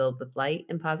house filled with light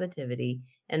and positivity,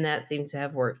 and that seems to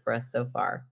have worked for us so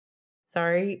far.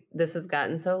 Sorry this has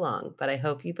gotten so long, but I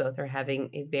hope you both are having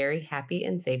a very happy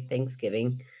and safe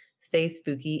Thanksgiving. Stay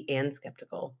spooky and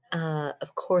skeptical.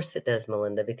 Of course it does,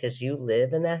 Melinda, because you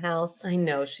live in that house. I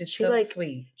know. She's so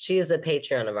sweet. She is a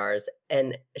Patreon of ours,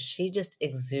 and she just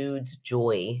exudes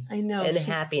joy. I know. And she's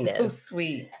happiness. So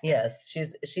sweet. Yes,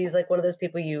 she's like one of those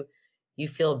people you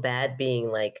feel bad being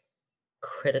like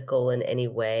critical in any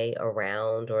way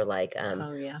around, or like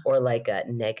or like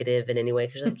negative in any way,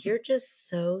 because like you're just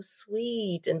so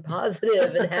sweet and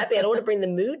positive and happy. I don't want to bring the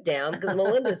mood down because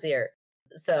Melinda's here.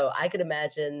 So I could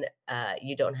imagine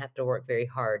you don't have to work very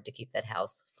hard to keep that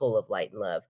house full of light and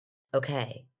love.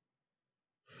 Okay.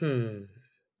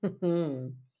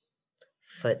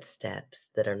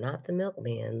 Footsteps that are not the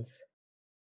milkman's.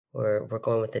 We're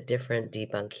going with a different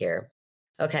debunk here.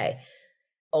 Okay.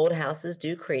 Old houses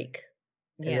do creak.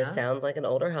 And this sounds like an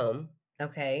older home.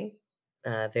 Okay.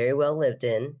 Very well lived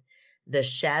in. The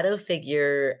shadow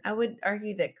figure. I would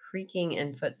argue that creaking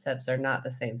and footsteps are not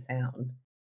the same sound.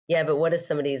 Yeah, but what if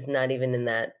somebody's not even in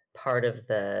that part of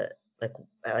the,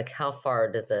 like how far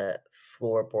does a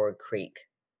floorboard creak?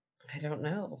 I don't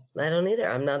know. I don't either.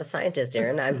 I'm not a scientist,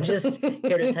 Erin. I'm just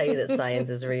here to tell you that science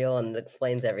is real and it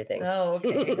explains everything. Oh,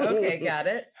 okay. Okay, got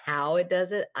it. How it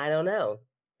does it, I don't know.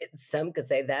 Some could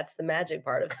say that's the magic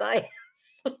part of science.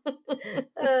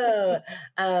 But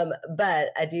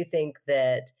I do think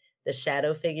that the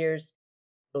shadow figures,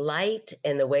 light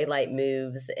and the way light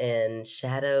moves and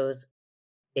shadows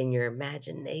in your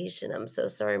imagination. I'm so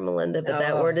sorry, Melinda, but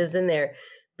that word is in there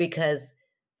because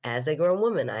as a grown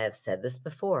woman, I have said this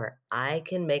before, I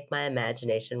can make my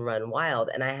imagination run wild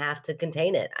and I have to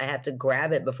contain it. I have to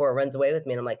grab it before it runs away with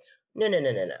me. And I'm like, no.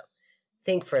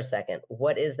 Think for a second.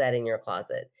 What is that in your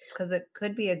closet? Because it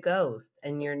could be a ghost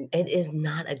and It is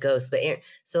not a ghost, but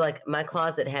so like my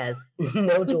closet has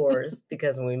no doors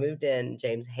because when we moved in,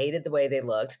 James hated the way they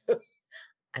looked.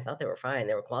 I thought they were fine.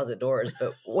 They were closet doors,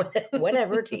 but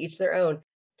whatever, to each their own.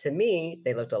 To me,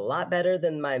 they looked a lot better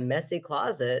than my messy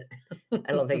closet.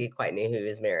 I don't think he quite knew who he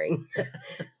was marrying.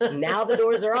 Now the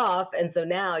doors are off, and so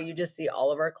now you just see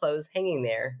all of our clothes hanging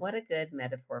there. What a good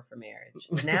metaphor for marriage.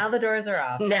 Now the doors are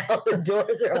off. Now the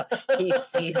doors are off. He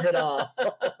sees it all,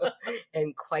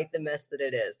 and quite the mess that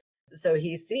it is. So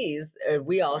he sees,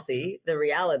 we all see the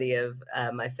reality of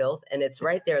my filth, and it's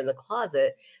right there in the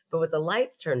closet. But with the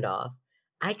lights turned off,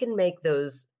 I can make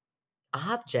those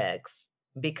objects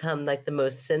become like the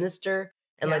most sinister.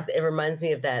 And like it reminds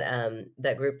me of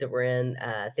that group that we're in,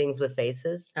 Things with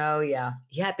Faces. Oh yeah.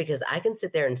 Yeah, because I can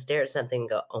sit there and stare at something and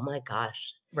go, oh my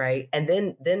gosh. Right. And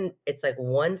then it's like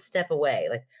one step away,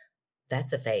 like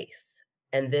that's a face.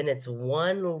 And then it's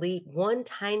one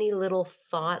tiny little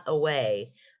thought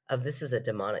away of this is a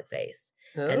demonic face.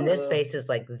 Ooh. And this face is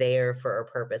like there for a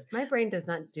purpose. My brain does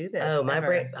not do this. Oh, my ever.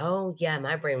 brain. Oh, yeah,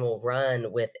 my brain will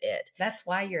run with it. That's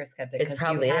why you're a skeptic. It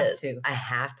probably you have is. To. I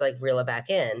have to like reel it back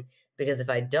in because if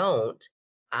I don't,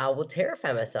 I will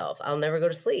terrify myself. I'll never go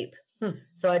to sleep.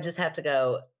 So I just have to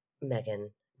go, Megan,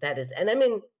 that is, and I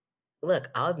mean, look,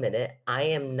 I'll admit it. I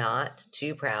am not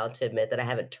too proud to admit that I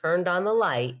haven't turned on the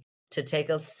light to take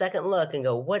a second look and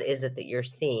go, what is it that you're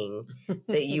seeing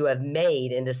that you have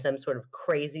made into some sort of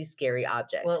crazy, scary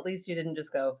object? Well, at least you didn't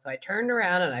just go, so I turned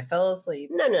around and I fell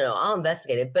asleep. No. I'll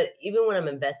investigate it. But even when I'm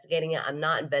investigating it, I'm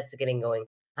not investigating going,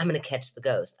 I'm going to catch the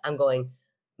ghost. I'm going,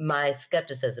 my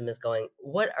skepticism is going,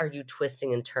 what are you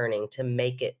twisting and turning to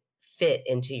make it fit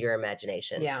into your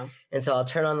imagination? Yeah. And so I'll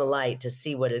turn on the light to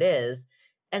see what it is.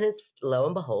 And it's, lo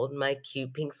and behold, my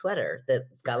cute pink sweater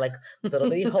that's got like little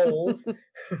bitty holes.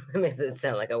 That makes it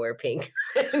sound like I wear pink.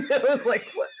 I was like,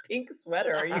 what pink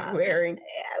sweater are you wearing?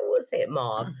 I will say it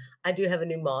mauve. I do have a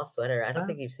new mauve sweater. I don't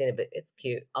think you've seen it, but it's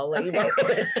cute. I'll let you Okay.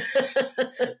 borrow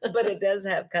it. But it does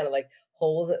have kind of like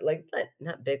holes, like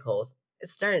not big holes.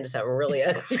 It's starting to sound really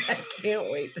ugly. I can't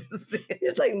wait to see it.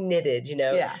 It's like knitted,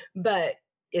 Yeah. but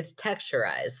it's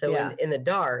texturized. So Yeah. in the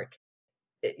dark,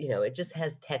 it just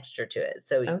has texture to it.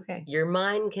 So Okay. your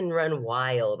mind can run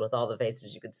wild with all the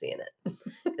faces you could see in it,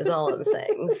 is all I'm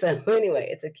saying. So anyway,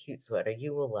 it's a cute sweater.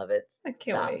 You will love it. I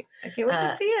can't Stop. wait. I can't wait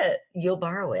to see it. You'll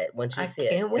borrow it once you see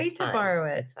it. I can't wait It's to fine. borrow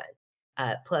it. It's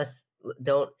fine. Plus,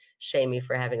 don't shame me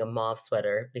for having a mauve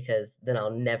sweater because then I'll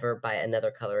never buy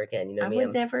another color again. You know I me?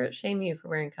 would never shame you for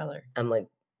wearing color. I'm like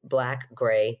black,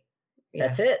 gray. Yeah.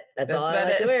 That's it. That's all I about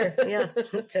like to it. wear. Yeah.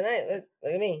 Tonight,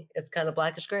 look at me. It's kind of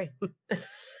blackish gray.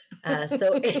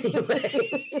 So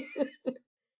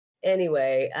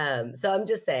anyway, so I'm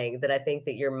just saying that I think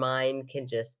that your mind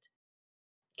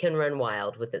can run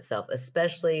wild with itself,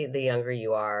 especially the younger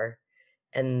you are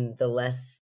and the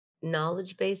less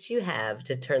knowledge base you have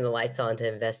to turn the lights on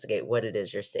to investigate what it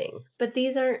is you're seeing. But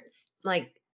these aren't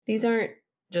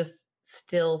just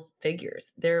still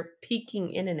figures. They're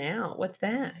peeking in and out. What's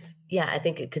that? Yeah, I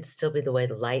think it could still be the way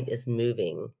the light is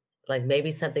moving. Like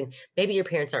maybe your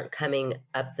parents aren't coming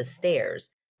up the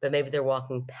stairs, but maybe they're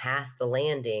walking past the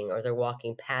landing or they're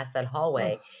walking past that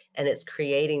hallway and it's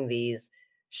creating these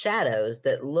shadows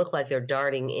that look like they're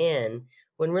darting in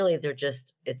when really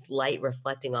it's light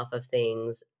reflecting off of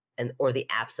things or the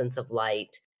absence of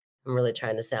light. I'm really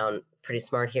trying to sound pretty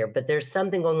smart here, but there's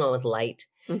something going on with light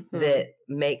that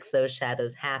makes those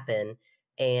shadows happen.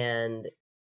 And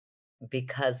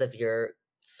because of your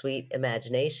sweet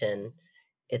imagination,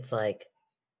 it's like,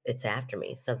 it's after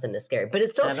me. Something is scary, but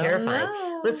it's still terrifying.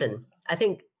 Listen, I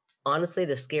think honestly,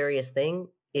 the scariest thing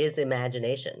is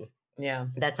imagination. Yeah.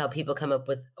 That's how people come up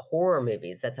with horror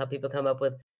movies. That's how people come up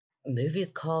with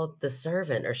movies called The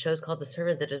Servant or shows called The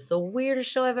Servant. That is the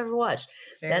weirdest show I've ever watched.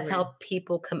 That's weird. how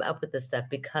people come up with this stuff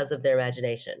because of their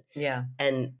imagination. Yeah.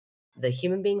 And the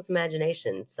human being's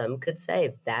imagination, some could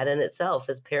say that in itself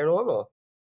is paranormal.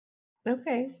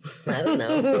 Okay. I don't know.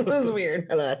 It was weird.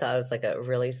 I don't know. I thought it was like a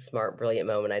really smart, brilliant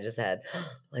moment I just had.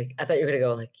 Like, I thought you were going to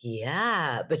go like,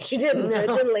 yeah, but you didn't. So it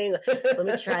No. didn't land. So let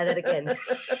me try that again.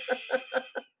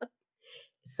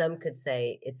 Some could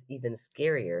say it's even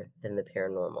scarier than the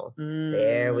paranormal.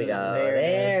 There we go. There it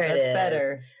is. That's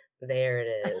better. There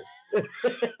it is.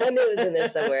 I knew it was in there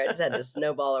somewhere. I just had to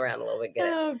snowball around a little bit. Get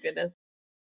it. Oh, goodness.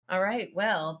 All right.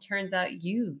 Well, turns out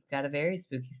you've got a very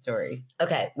spooky story.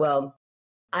 Okay. Well,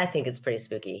 I think it's pretty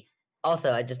spooky.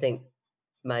 Also, I just think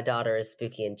my daughter is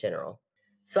spooky in general.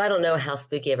 So I don't know how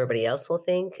spooky everybody else will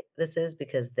think this is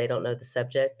because they don't know the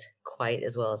subject quite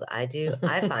as well as I do.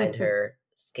 I find her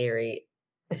scary.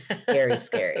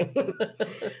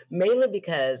 Mainly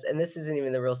because, and this isn't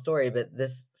even the real story, but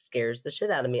this scares the shit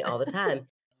out of me all the time.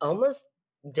 Almost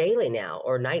daily now,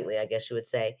 or nightly, I guess you would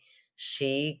say.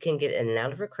 She can get in and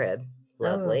out of her crib,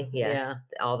 Lovely. Oh, Yes.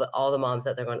 yeah. All the moms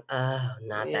out there going, oh,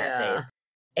 not that Yeah. face.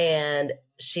 And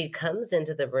she comes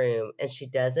into the room and she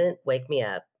doesn't wake me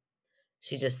up.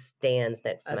 She just stands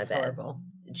next to my That's bed. horrible.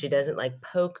 She doesn't like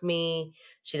poke me.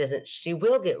 She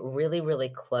will get really, really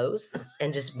close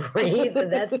and just breathe.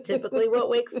 That's typically what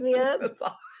wakes me up. That's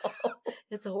awful.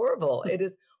 It's horrible. It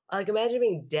is like, imagine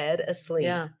being dead asleep.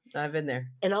 Yeah, I've been there.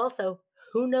 And also,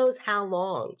 who knows how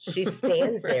long she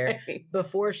stands there Right.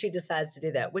 before she decides to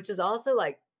do that, which is also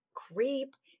like,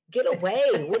 creep, get away.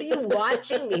 What are you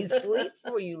watching me sleep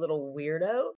for, you little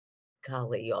weirdo?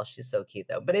 Golly, y'all, she's so cute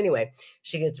though. But anyway,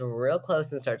 she gets real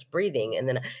close and starts breathing. And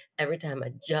then every time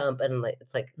I jump, and like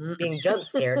it's like being jump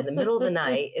scared in the middle of the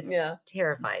night. It's Yeah.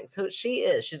 terrifying. So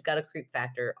she's got a creep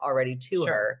factor already to Sure.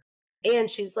 her. And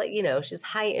she's like, she's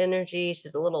high energy.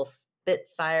 She's a little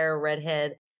spitfire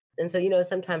redhead. And so,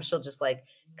 sometimes she'll just like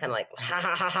kind of like ha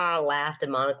ha ha ha laugh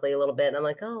demonically a little bit. And I'm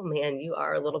like, oh man, you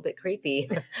are a little bit creepy.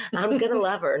 I'm gonna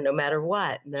love her no matter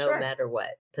what. No Sure. matter what.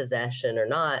 Possession or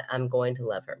not, I'm going to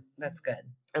love her. That's good.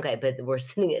 Okay, but we're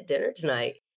sitting at dinner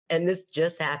tonight. And this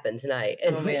just happened tonight.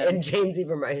 And, Oh, man. and James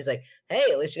even he's like, hey,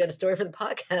 at least you got a story for the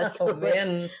podcast. Oh, I'm like,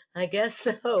 man. I guess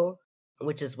so.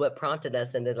 Which is what prompted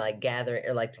us into like gathering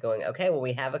or like to going, okay, well,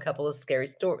 we have a couple of scary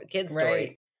kid stories.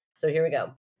 Right. So here we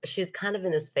go. She's kind of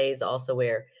in this phase also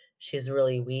where she's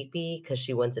really weepy because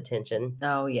she wants attention.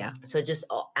 Oh, yeah. So and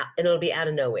it'll be out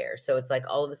of nowhere. So it's like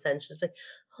all of a sudden she's like,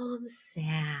 oh, I'm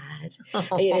sad. And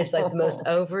it's like the most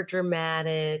over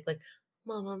dramatic, like,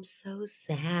 Mom, I'm so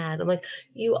sad. I'm like,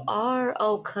 you are.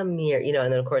 Oh, come here.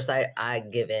 And then of course I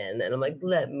give in and I'm like,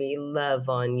 let me love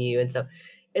on you. And so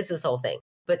it's this whole thing.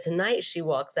 But tonight she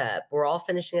walks up. We're all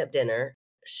finishing up dinner.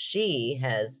 She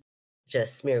has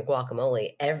just smeared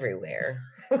guacamole everywhere.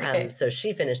 Okay. So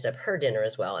she finished up her dinner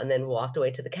as well and then walked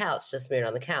away to the couch, just smeared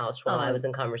on the couch while I Oh. was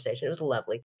in conversation. It was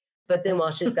lovely. But then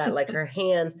while she's got like her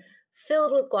hands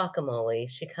filled with guacamole,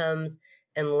 she comes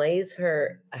and lays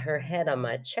her head on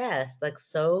my chest, like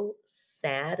so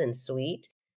sad and sweet.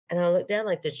 And I looked down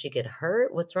like, did she get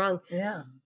hurt? What's wrong? Yeah.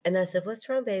 And I said, what's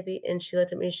wrong, baby? And she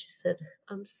looked at me and she said,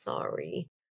 I'm sorry.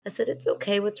 I said, it's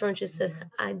okay. What's wrong? She said,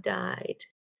 I died.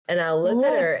 And I looked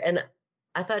at Oh. her and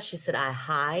I thought she said, I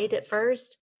hide at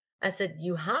first. I said,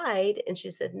 you hide? And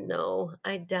she said, no,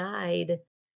 I died.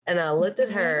 And I looked at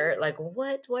her like,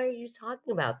 what? Why are you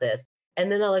talking about this?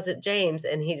 And then I looked at James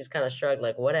and he just kind of shrugged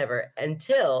like, whatever,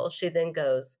 until she then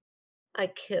goes, I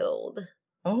killed.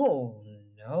 Oh,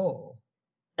 no.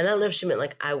 And I don't know if she meant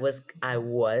like I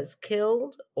was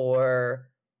killed or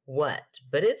what,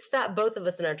 but it stopped both of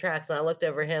us in our tracks. And I looked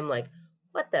over him like,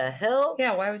 what the hell?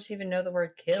 Yeah, why would she even know the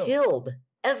word kill? Killed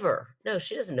ever. No,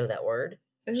 she doesn't know that word.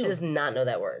 She Ew. does not know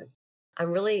that word.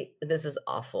 This is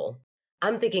awful.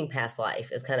 I'm thinking past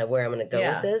life is kind of where I'm going to go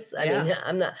Yeah, with this. I yeah.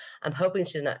 mean, I'm hoping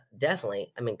she's not,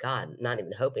 definitely, I mean, God, not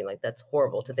even hoping, like that's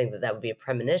horrible to think that would be a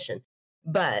premonition.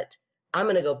 But I'm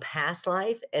going to go past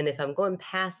life. And if I'm going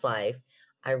past life,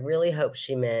 I really hope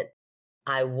she meant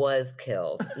I was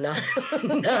killed, not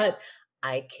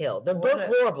I killed. They're What both a-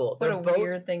 horrible. What They're a both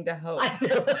weird thing to hope.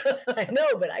 I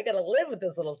know, but I got to live with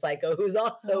this little psycho who's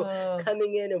also Oh,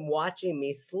 coming in and watching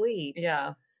me sleep.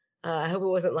 yeah. I hope it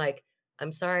wasn't like,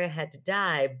 I'm sorry I had to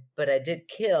die, but I did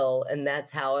kill, and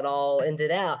that's how it all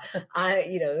ended out.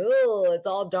 It's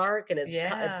all dark and it's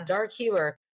Yeah. dark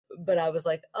humor. But I was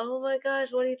like, oh my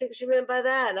gosh, what do you think she meant by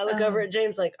that? And I look over Oh. at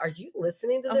James like, are you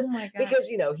listening to this? Oh, my God. Because,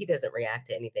 he doesn't react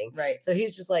to anything. Right. So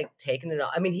he's just like taking it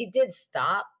all. I mean, he did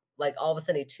stop. Like all of a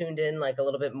sudden he tuned in like a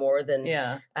little bit more than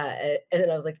Yeah. and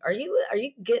then I was like, are you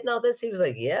getting all this? He was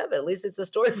like, yeah, but at least it's a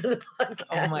story for the podcast.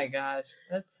 Oh, my gosh.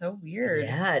 That's so weird.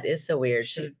 Yeah, it is so weird.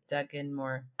 Should have dug in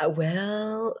more.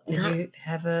 Well, Did you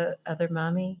have a other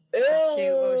mommy? what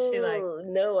was she like?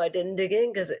 No, I didn't dig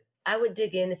in because I would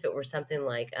dig in if it were something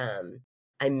like,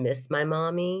 I miss my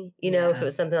mommy, if Yeah. it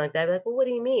was something like that, I'd be like, well, what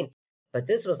do you mean? But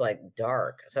this was like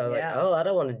dark. So I was Yeah. like, oh, I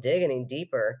don't want to dig any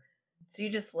deeper. So you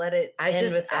just let it I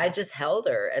end with I that. just held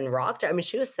her and rocked her. I mean,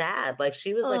 she was sad. Like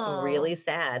she was Aw. like really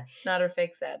sad. Not her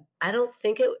fake sad. I don't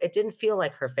think it didn't feel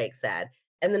like her fake sad.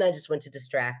 And then I just went to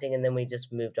distracting and then we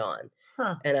just moved on.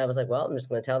 Huh. And I was like, well, I'm just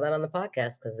going to tell that on the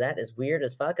podcast because that is weird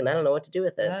as fuck and I don't know what to do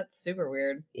with it. That's super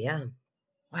weird. Yeah.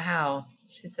 Wow.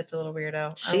 She's such a little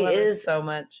weirdo. She I love her is- so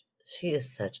much. She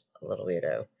is such a little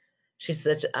weirdo.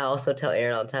 I also tell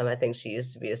Erin all the time, I think she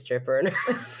used to be a stripper. In her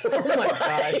Oh my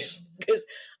gosh. Because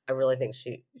I really think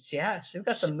Yeah, she's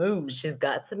got some moves she's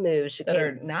got some moves. She that came-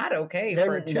 are not okay they're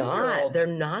for a not. 2-year-old. They're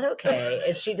not okay.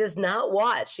 And she does not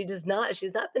watch. She's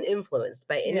not been influenced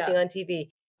by anything on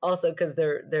TV. Also, because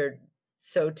they're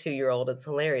so 2-year-old, it's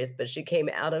hilarious. But she came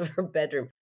out of her bedroom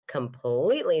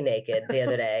completely naked the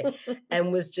other day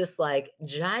and was just like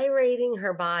gyrating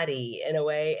her body in a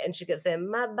way. And she kept saying,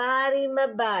 my body, my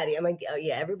body. I'm like, oh,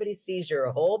 yeah, everybody sees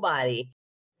your whole body.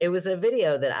 It was a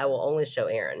video that I will only show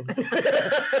Aaron. I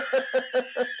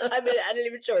mean, I didn't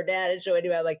even show her dad. I didn't show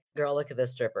anybody. I'm like, girl, look at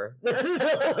this stripper. This is a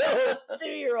little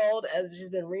 2-year-old as she's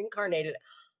been reincarnated.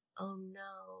 Oh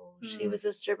no, she was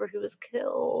a stripper who was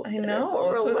killed. I in her know.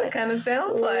 former That's what life. it kind of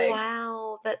sounds like.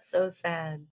 Wow, that's so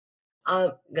sad.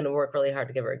 I'm gonna work really hard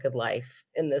to give her a good life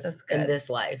in this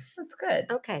life. That's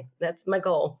good. Okay, that's my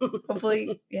goal.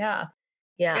 Hopefully, yeah.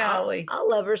 Yeah, Golly. I'll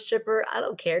love her, stripper. I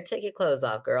don't care. Take your clothes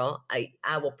off, girl.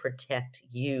 I will protect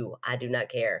you. I do not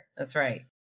care. That's right.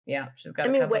 Yeah, she's got I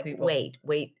a mean, couple people.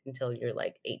 wait until you're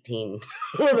like 18,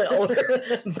 a little bit older.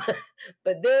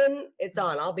 but then it's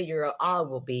on. I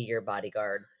will be your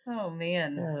bodyguard. Oh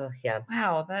man. Oh yeah.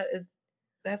 Wow,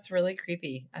 that's really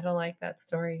creepy. I don't like that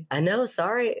story. I know.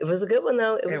 Sorry, it was a good one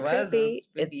though. It was was creepy.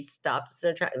 spooky. It stopped us in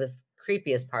a track. The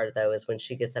creepiest part though is when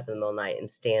she gets up in the middle of the night and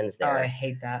stands Oh, there. I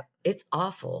hate that. It's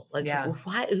awful. Like, Yeah.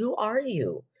 why? Who are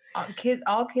you?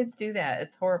 All kids do that.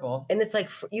 It's horrible. And it's like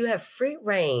you have free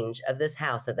range of this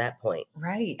house at that point.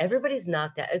 Right. Everybody's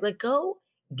knocked out. Like, go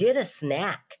get a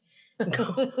snack.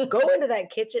 Go into that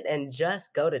kitchen and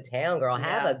just go to town, girl.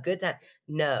 Have a good time.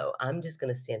 No, I'm just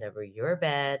gonna stand over your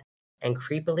bed and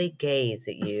creepily gaze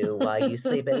at you while you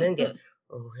sleep, and then get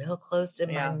real close to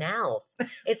my mouth.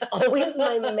 It's always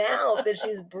my mouth that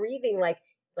she's breathing like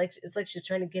it's like she's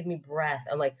trying to give me breath.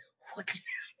 I'm like, what's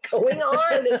going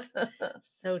on? It's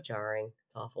so jarring.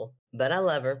 It's awful. But I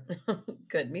love her.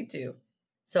 Good, me too.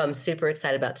 So I'm super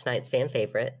excited about tonight's fan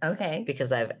favorite. Okay.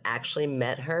 Because I've actually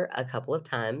met her a couple of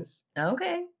times.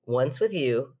 Okay. Once with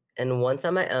you and once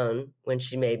on my own when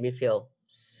she made me feel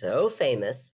so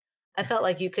famous. I felt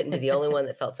like you couldn't be the only one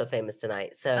that felt so famous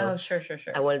tonight. So sure.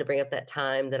 I wanted to bring up that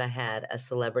time that I had a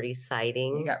celebrity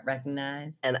sighting. You got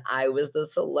recognized. And I was the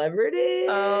celebrity.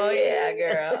 Oh, yeah,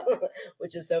 girl.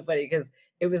 Which is so funny because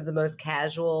it was the most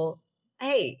casual,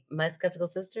 hey, my skeptical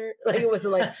sister. Like it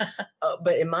wasn't like,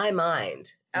 but in my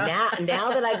mind, now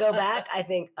that I go back, I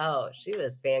think, oh, she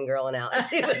was fangirling out.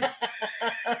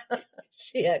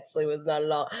 She actually was not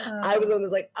at all. I was one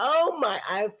that's like, oh my,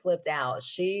 I flipped out.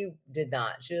 She did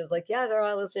not. She was like, yeah, girl,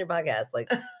 I listen to your podcast. Like,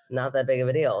 it's not that big of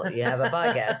a deal. You have a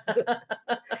podcast,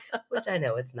 which I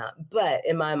know it's not. But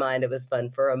in my mind, it was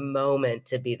fun for a moment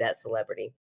to be that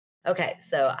celebrity. Okay,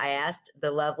 so I asked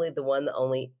the lovely, the one, the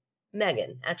only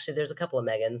Megan. Actually, there's a couple of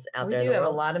Megans out there. We do have a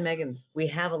lot of Megans. We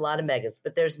have a lot of Megans,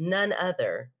 but there's none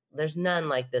other. There's none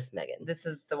like this Megan. This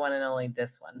is the one and only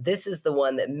this one. This is the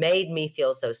one that made me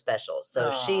feel so special.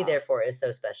 So she, therefore, is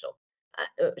so special.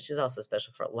 She's also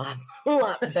special for a lot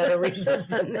better reasons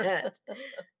than that.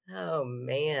 Oh,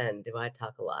 man, do I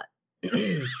talk a lot.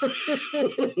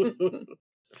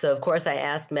 So, of course, I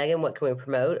asked Megan, what can we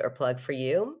promote or plug for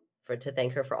you? To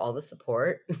thank her for all the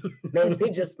support, mainly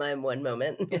just my one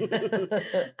moment.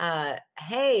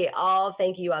 Hey, all,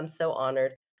 thank you. I'm so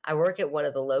honored. I work at one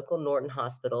of the local Norton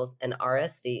hospitals, and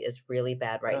RSV is really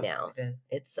bad right now. It is.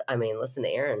 It's, I mean, listen to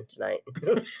Aaron tonight.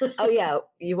 Oh, yeah,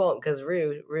 you won't because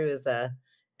Rue is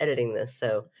editing this.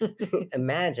 So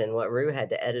imagine what Rue had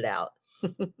to edit out.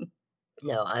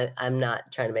 No, I'm not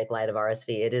trying to make light of RSV.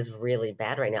 It is really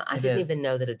bad right now. I didn't even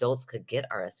know that adults could get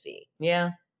RSV.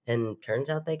 Yeah. And turns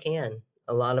out they can.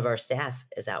 A lot of our staff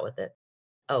is out with it.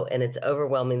 Oh, and it's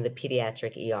overwhelming the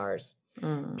pediatric ERs.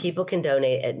 People can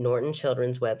donate at Norton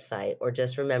Children's website or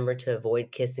just remember to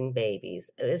avoid kissing babies.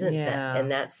 Isn't that?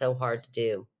 And that's so hard to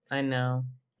do. I know.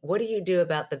 What do you do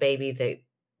about the baby that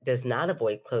does not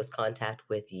avoid close contact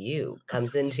with you,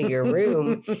 comes into your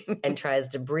room and tries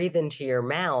to breathe into your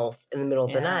mouth in the middle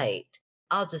of the night?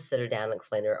 I'll just sit her down and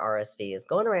explain to her RSV is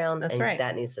going around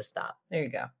that needs to stop. There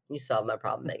you go. You solved my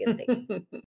problem, Megan. Thank you.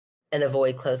 And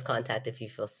avoid close contact if you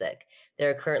feel sick. There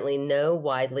are currently no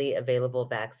widely available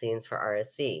vaccines for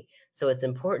RSV, so it's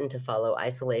important to follow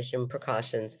isolation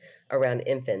precautions around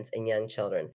infants and young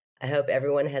children. I hope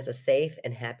everyone has a safe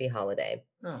and happy holiday.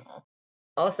 Aww.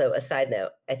 Also, a side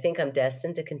note, I think I'm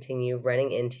destined to continue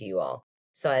running into you all.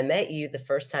 So I met you the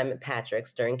first time at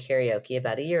Patrick's during karaoke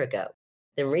about a year ago.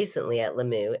 Then recently at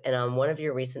Lemieux, and on one of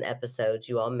your recent episodes,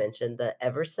 you all mentioned the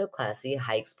ever so classy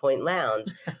Hikes Point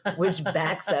Lounge, which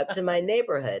backs up to my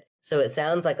neighborhood. So it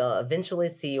sounds like I'll eventually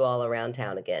see you all around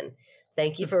town again.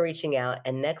 Thank you for reaching out,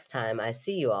 and next time I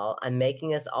see you all, I'm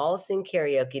making us all sing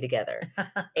karaoke together.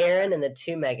 Aaron and the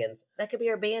two Megans. That could be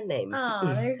our band name.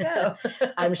 Oh, there you go.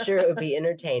 I'm sure it would be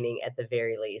entertaining at the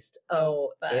very least.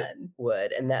 Oh, fun. It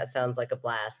would, and that sounds like a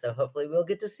blast. So hopefully we'll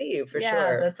get to see you for sure.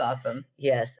 Yeah, that's awesome.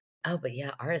 Yes. Oh, but yeah,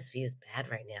 RSV is bad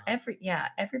right now.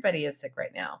 Everybody is sick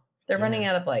right now. They're running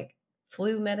Yeah. out of like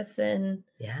flu medicine.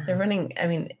 Yeah. They're running. I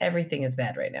mean, everything is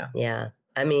bad right now. Yeah.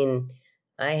 I mean,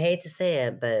 I hate to say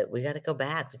it, but we got to go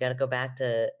back. We got to go back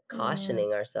to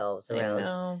cautioning ourselves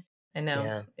around. I know.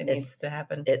 Yeah. It needs to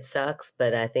happen. It sucks,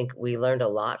 but I think we learned a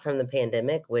lot from the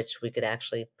pandemic, which we could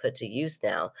actually put to use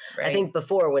now. Right. I think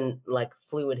before, when like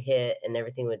flu would hit and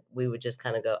everything we would just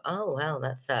kind of go, oh, wow,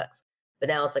 that sucks. But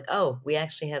now it's like, oh, we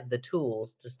actually have the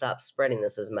tools to stop spreading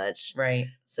this as much. Right.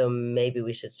 So maybe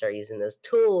we should start using those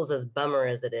tools, as bummer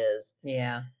as it is.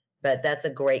 Yeah. But that's a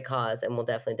great cause, and we'll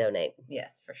definitely donate.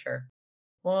 Yes, for sure.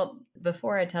 Well,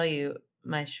 before I tell you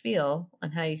my spiel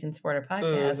on how you can support our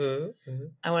podcast,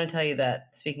 I want to tell you that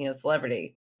speaking of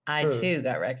celebrity, I too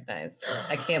got recognized.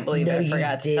 I can't believe No, I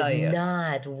forgot to tell you.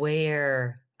 Not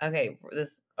where. Okay,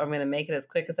 I'm going to make it as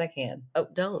quick as I can. Oh,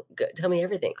 don't tell me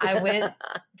everything. I went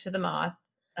to the Moth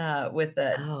with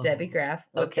Debbie Graff,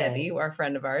 with okay. Debbie, our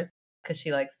friend of ours, because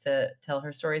she likes to tell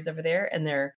her stories over there, and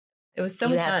it was so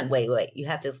much fun. Wait. You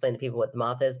have to explain to people what the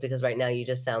Moth is, because right now you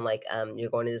just sound like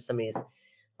you're going into somebody's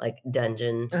like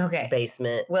dungeon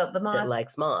basement. Well, the Moth that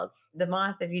likes moths. The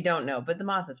Moth, if you don't know, but the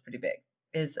Moth is pretty big.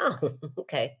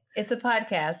 Okay. It's a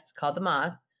podcast called The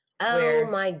Moth. Oh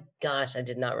my gosh, I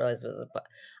did not realize it was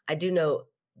I do know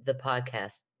the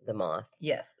podcast, The Moth.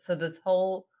 Yes. So this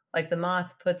whole the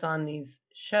Moth puts on these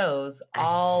shows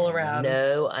all around.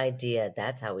 No idea.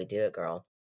 That's how we do it, girl.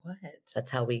 What?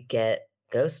 That's how we get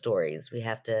ghost stories. We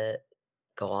have to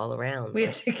go all around. We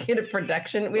have to get a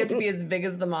production. We have to be as big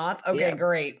as the Moth. Okay,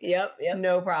 great. Yep.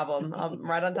 No problem. I'm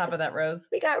right on top of that, Rose.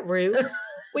 We got Rue.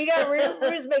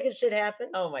 Rue's making shit happen.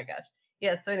 Oh my gosh.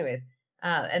 Yeah. So, anyways,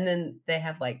 and then they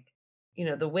have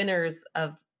the winners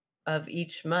of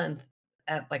each month.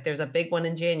 There's a big one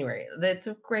in January. That's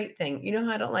a great thing. You know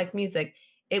how I don't like music?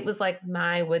 It was like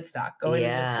my Woodstock, going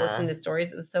and just listen to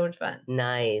stories. It was so much fun.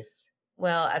 Nice.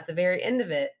 Well, at the very end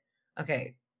of it,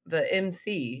 the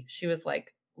MC, she was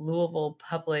like Louisville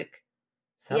Public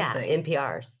something. Yeah,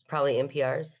 NPR's. Probably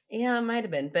NPR's. Yeah, it might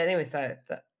have been. But anyway, so I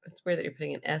thought it's weird that you're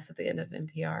putting an S at the end of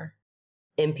NPR.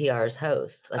 NPR's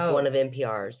host, one of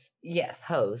NPR's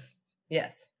hosts.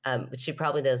 Yes. But she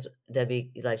probably does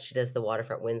she does the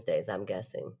Waterfront Wednesdays, I'm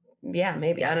guessing. Yeah,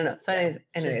 maybe. I don't know. So anyways,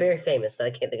 she's very famous, but I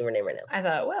can't think of her name right now. I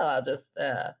thought, well, I'll just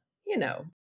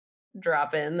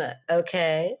drop in that.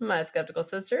 Okay. My skeptical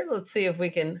sister. Let's see if we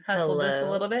can hustle this a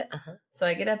little bit. Uh-huh. So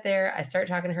I get up there, I start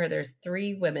talking to her. There's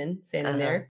 3 women standing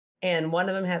there, and one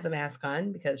of them has a mask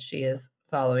on because she is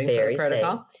following the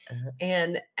protocol.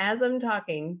 And as I'm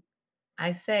talking,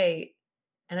 I say,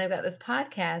 and I've got this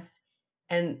podcast,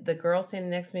 and the girl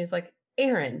standing next to me is like,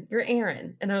 Aaron, you're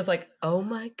Aaron. And I was like, oh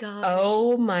my gosh.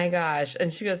 Oh my gosh.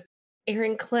 And she goes,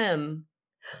 Aaron Clem.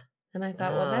 And I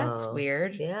thought, well, that's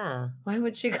weird. Yeah. Why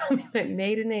would she call me my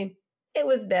maiden name? It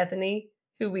was Bethany,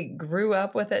 who we grew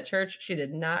up with at church. She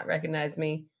did not recognize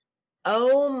me.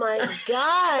 Oh my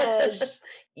gosh.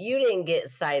 You didn't get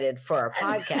cited for our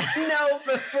podcast. No,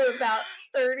 but for about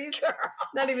 30 seconds,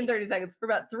 not even 30 seconds, for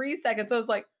about 3 seconds, I was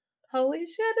like, holy shit,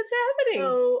 it's happening.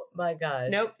 Oh my gosh.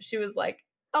 Nope. She was like,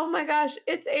 oh my gosh,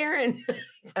 it's Aaron.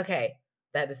 Okay.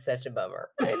 That is such a bummer.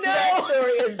 I know. That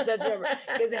story is such a bummer.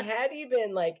 Because had you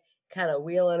been kind of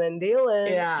wheeling and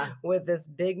dealing with this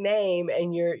big name,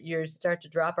 and you start to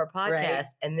drop our podcast,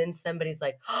 and then somebody's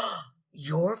like, oh,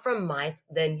 you're from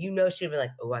then she'd be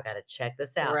like, oh, I got to check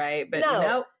this out. Right. But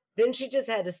no. Then she just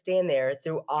had to stand there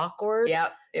through awkward.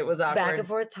 Yep. It was awkward. Back and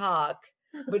forth talk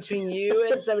between you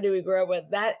and somebody we grew up with.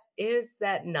 That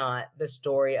not the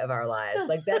story of our lives.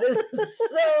 That is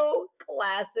so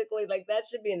classically, that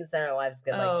should be in the center of life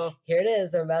skill. Here it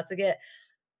is. I'm about to get.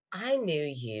 I knew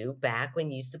you back when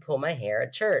you used to pull my hair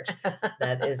at church.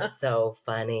 That is so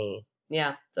funny.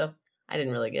 Yeah. So I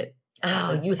didn't really get.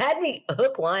 Oh, you had me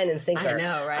hook, line, and sinker. I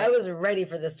know, right? I was ready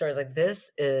for this story. I was like,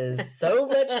 this is so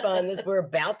much fun. We're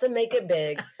about to make it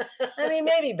big. I mean,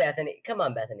 maybe Bethany. Come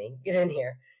on, Bethany. Get in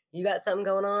here. You got something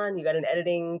going on? You got an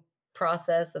editing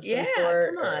process of some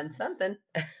sort? Come on, something.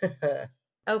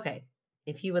 Okay.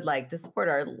 If you would like to support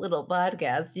our little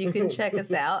podcast, you can check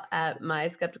us out at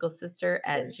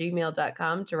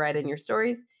myskepticalsister@gmail.com to write in your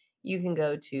stories. You can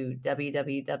go to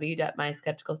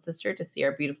www.myskepticalsister to see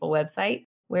our beautiful website,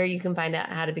 where you can find out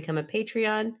how to become a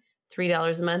Patreon.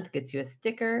 $3 a month gets you a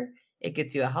sticker. It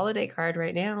gets you a holiday card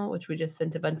right now, which we just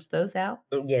sent a bunch of those out.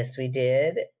 Yes, we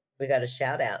did. We got a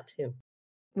shout out too.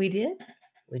 We did?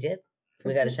 We did.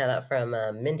 We got a shout out from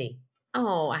Mindy.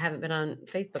 Oh, I haven't been on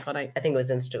Facebook all night. I think it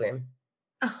was Instagram.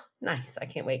 Oh, nice. I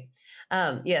can't wait.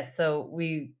 Yes, so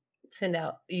we send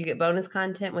out, you get bonus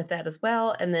content with that as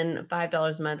well. And then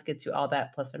 $5 a month gets you all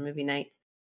that plus our movie nights.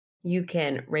 You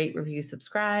can rate, review,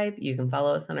 subscribe. You can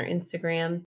follow us on our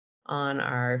Instagram. on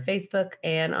our Facebook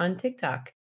and on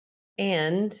TikTok.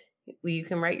 And you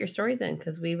can write your stories in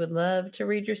because we would love to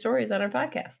read your stories on our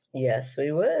podcast. Yes,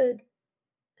 we would.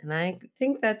 And I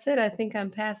think that's it. I think I'm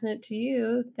passing it to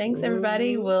you. Thanks,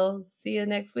 everybody. Mhm. We'll see you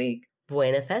next week.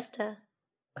 Buena festa.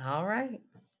 All right.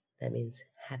 That means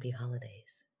happy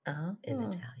holidays Oh, in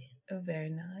Italian. very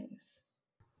nice.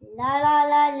 La la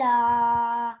la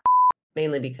la.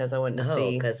 Mainly because I wanted to Oh,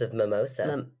 see. because of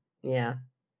mimosa. Yeah.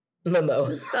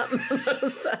 Momo. Not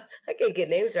mimosa. I can't get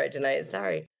names right tonight.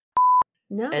 Sorry.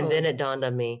 No. And then it dawned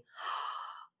on me,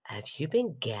 have you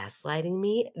been gaslighting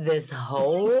me this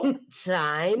whole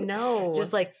time? No.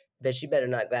 Just like, bitch, you better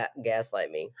not gaslight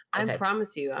me. I Okay.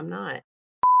 promise you, I'm not.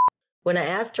 When I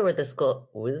asked her what the school...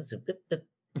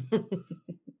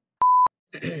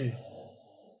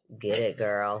 Get it,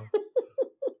 girl.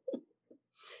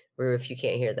 Rue, if you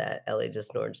can't hear that, Ellie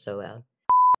just snored so loud.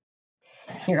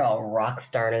 You're all rock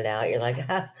starring it out. You're like,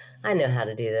 I know how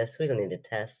to do this. We don't need a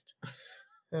test.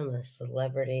 I'm a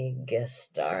celebrity guest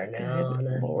star now Guys, on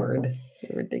a Lord,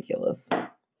 you're ridiculous.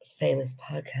 famous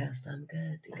podcast. I'm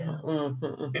good to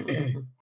go.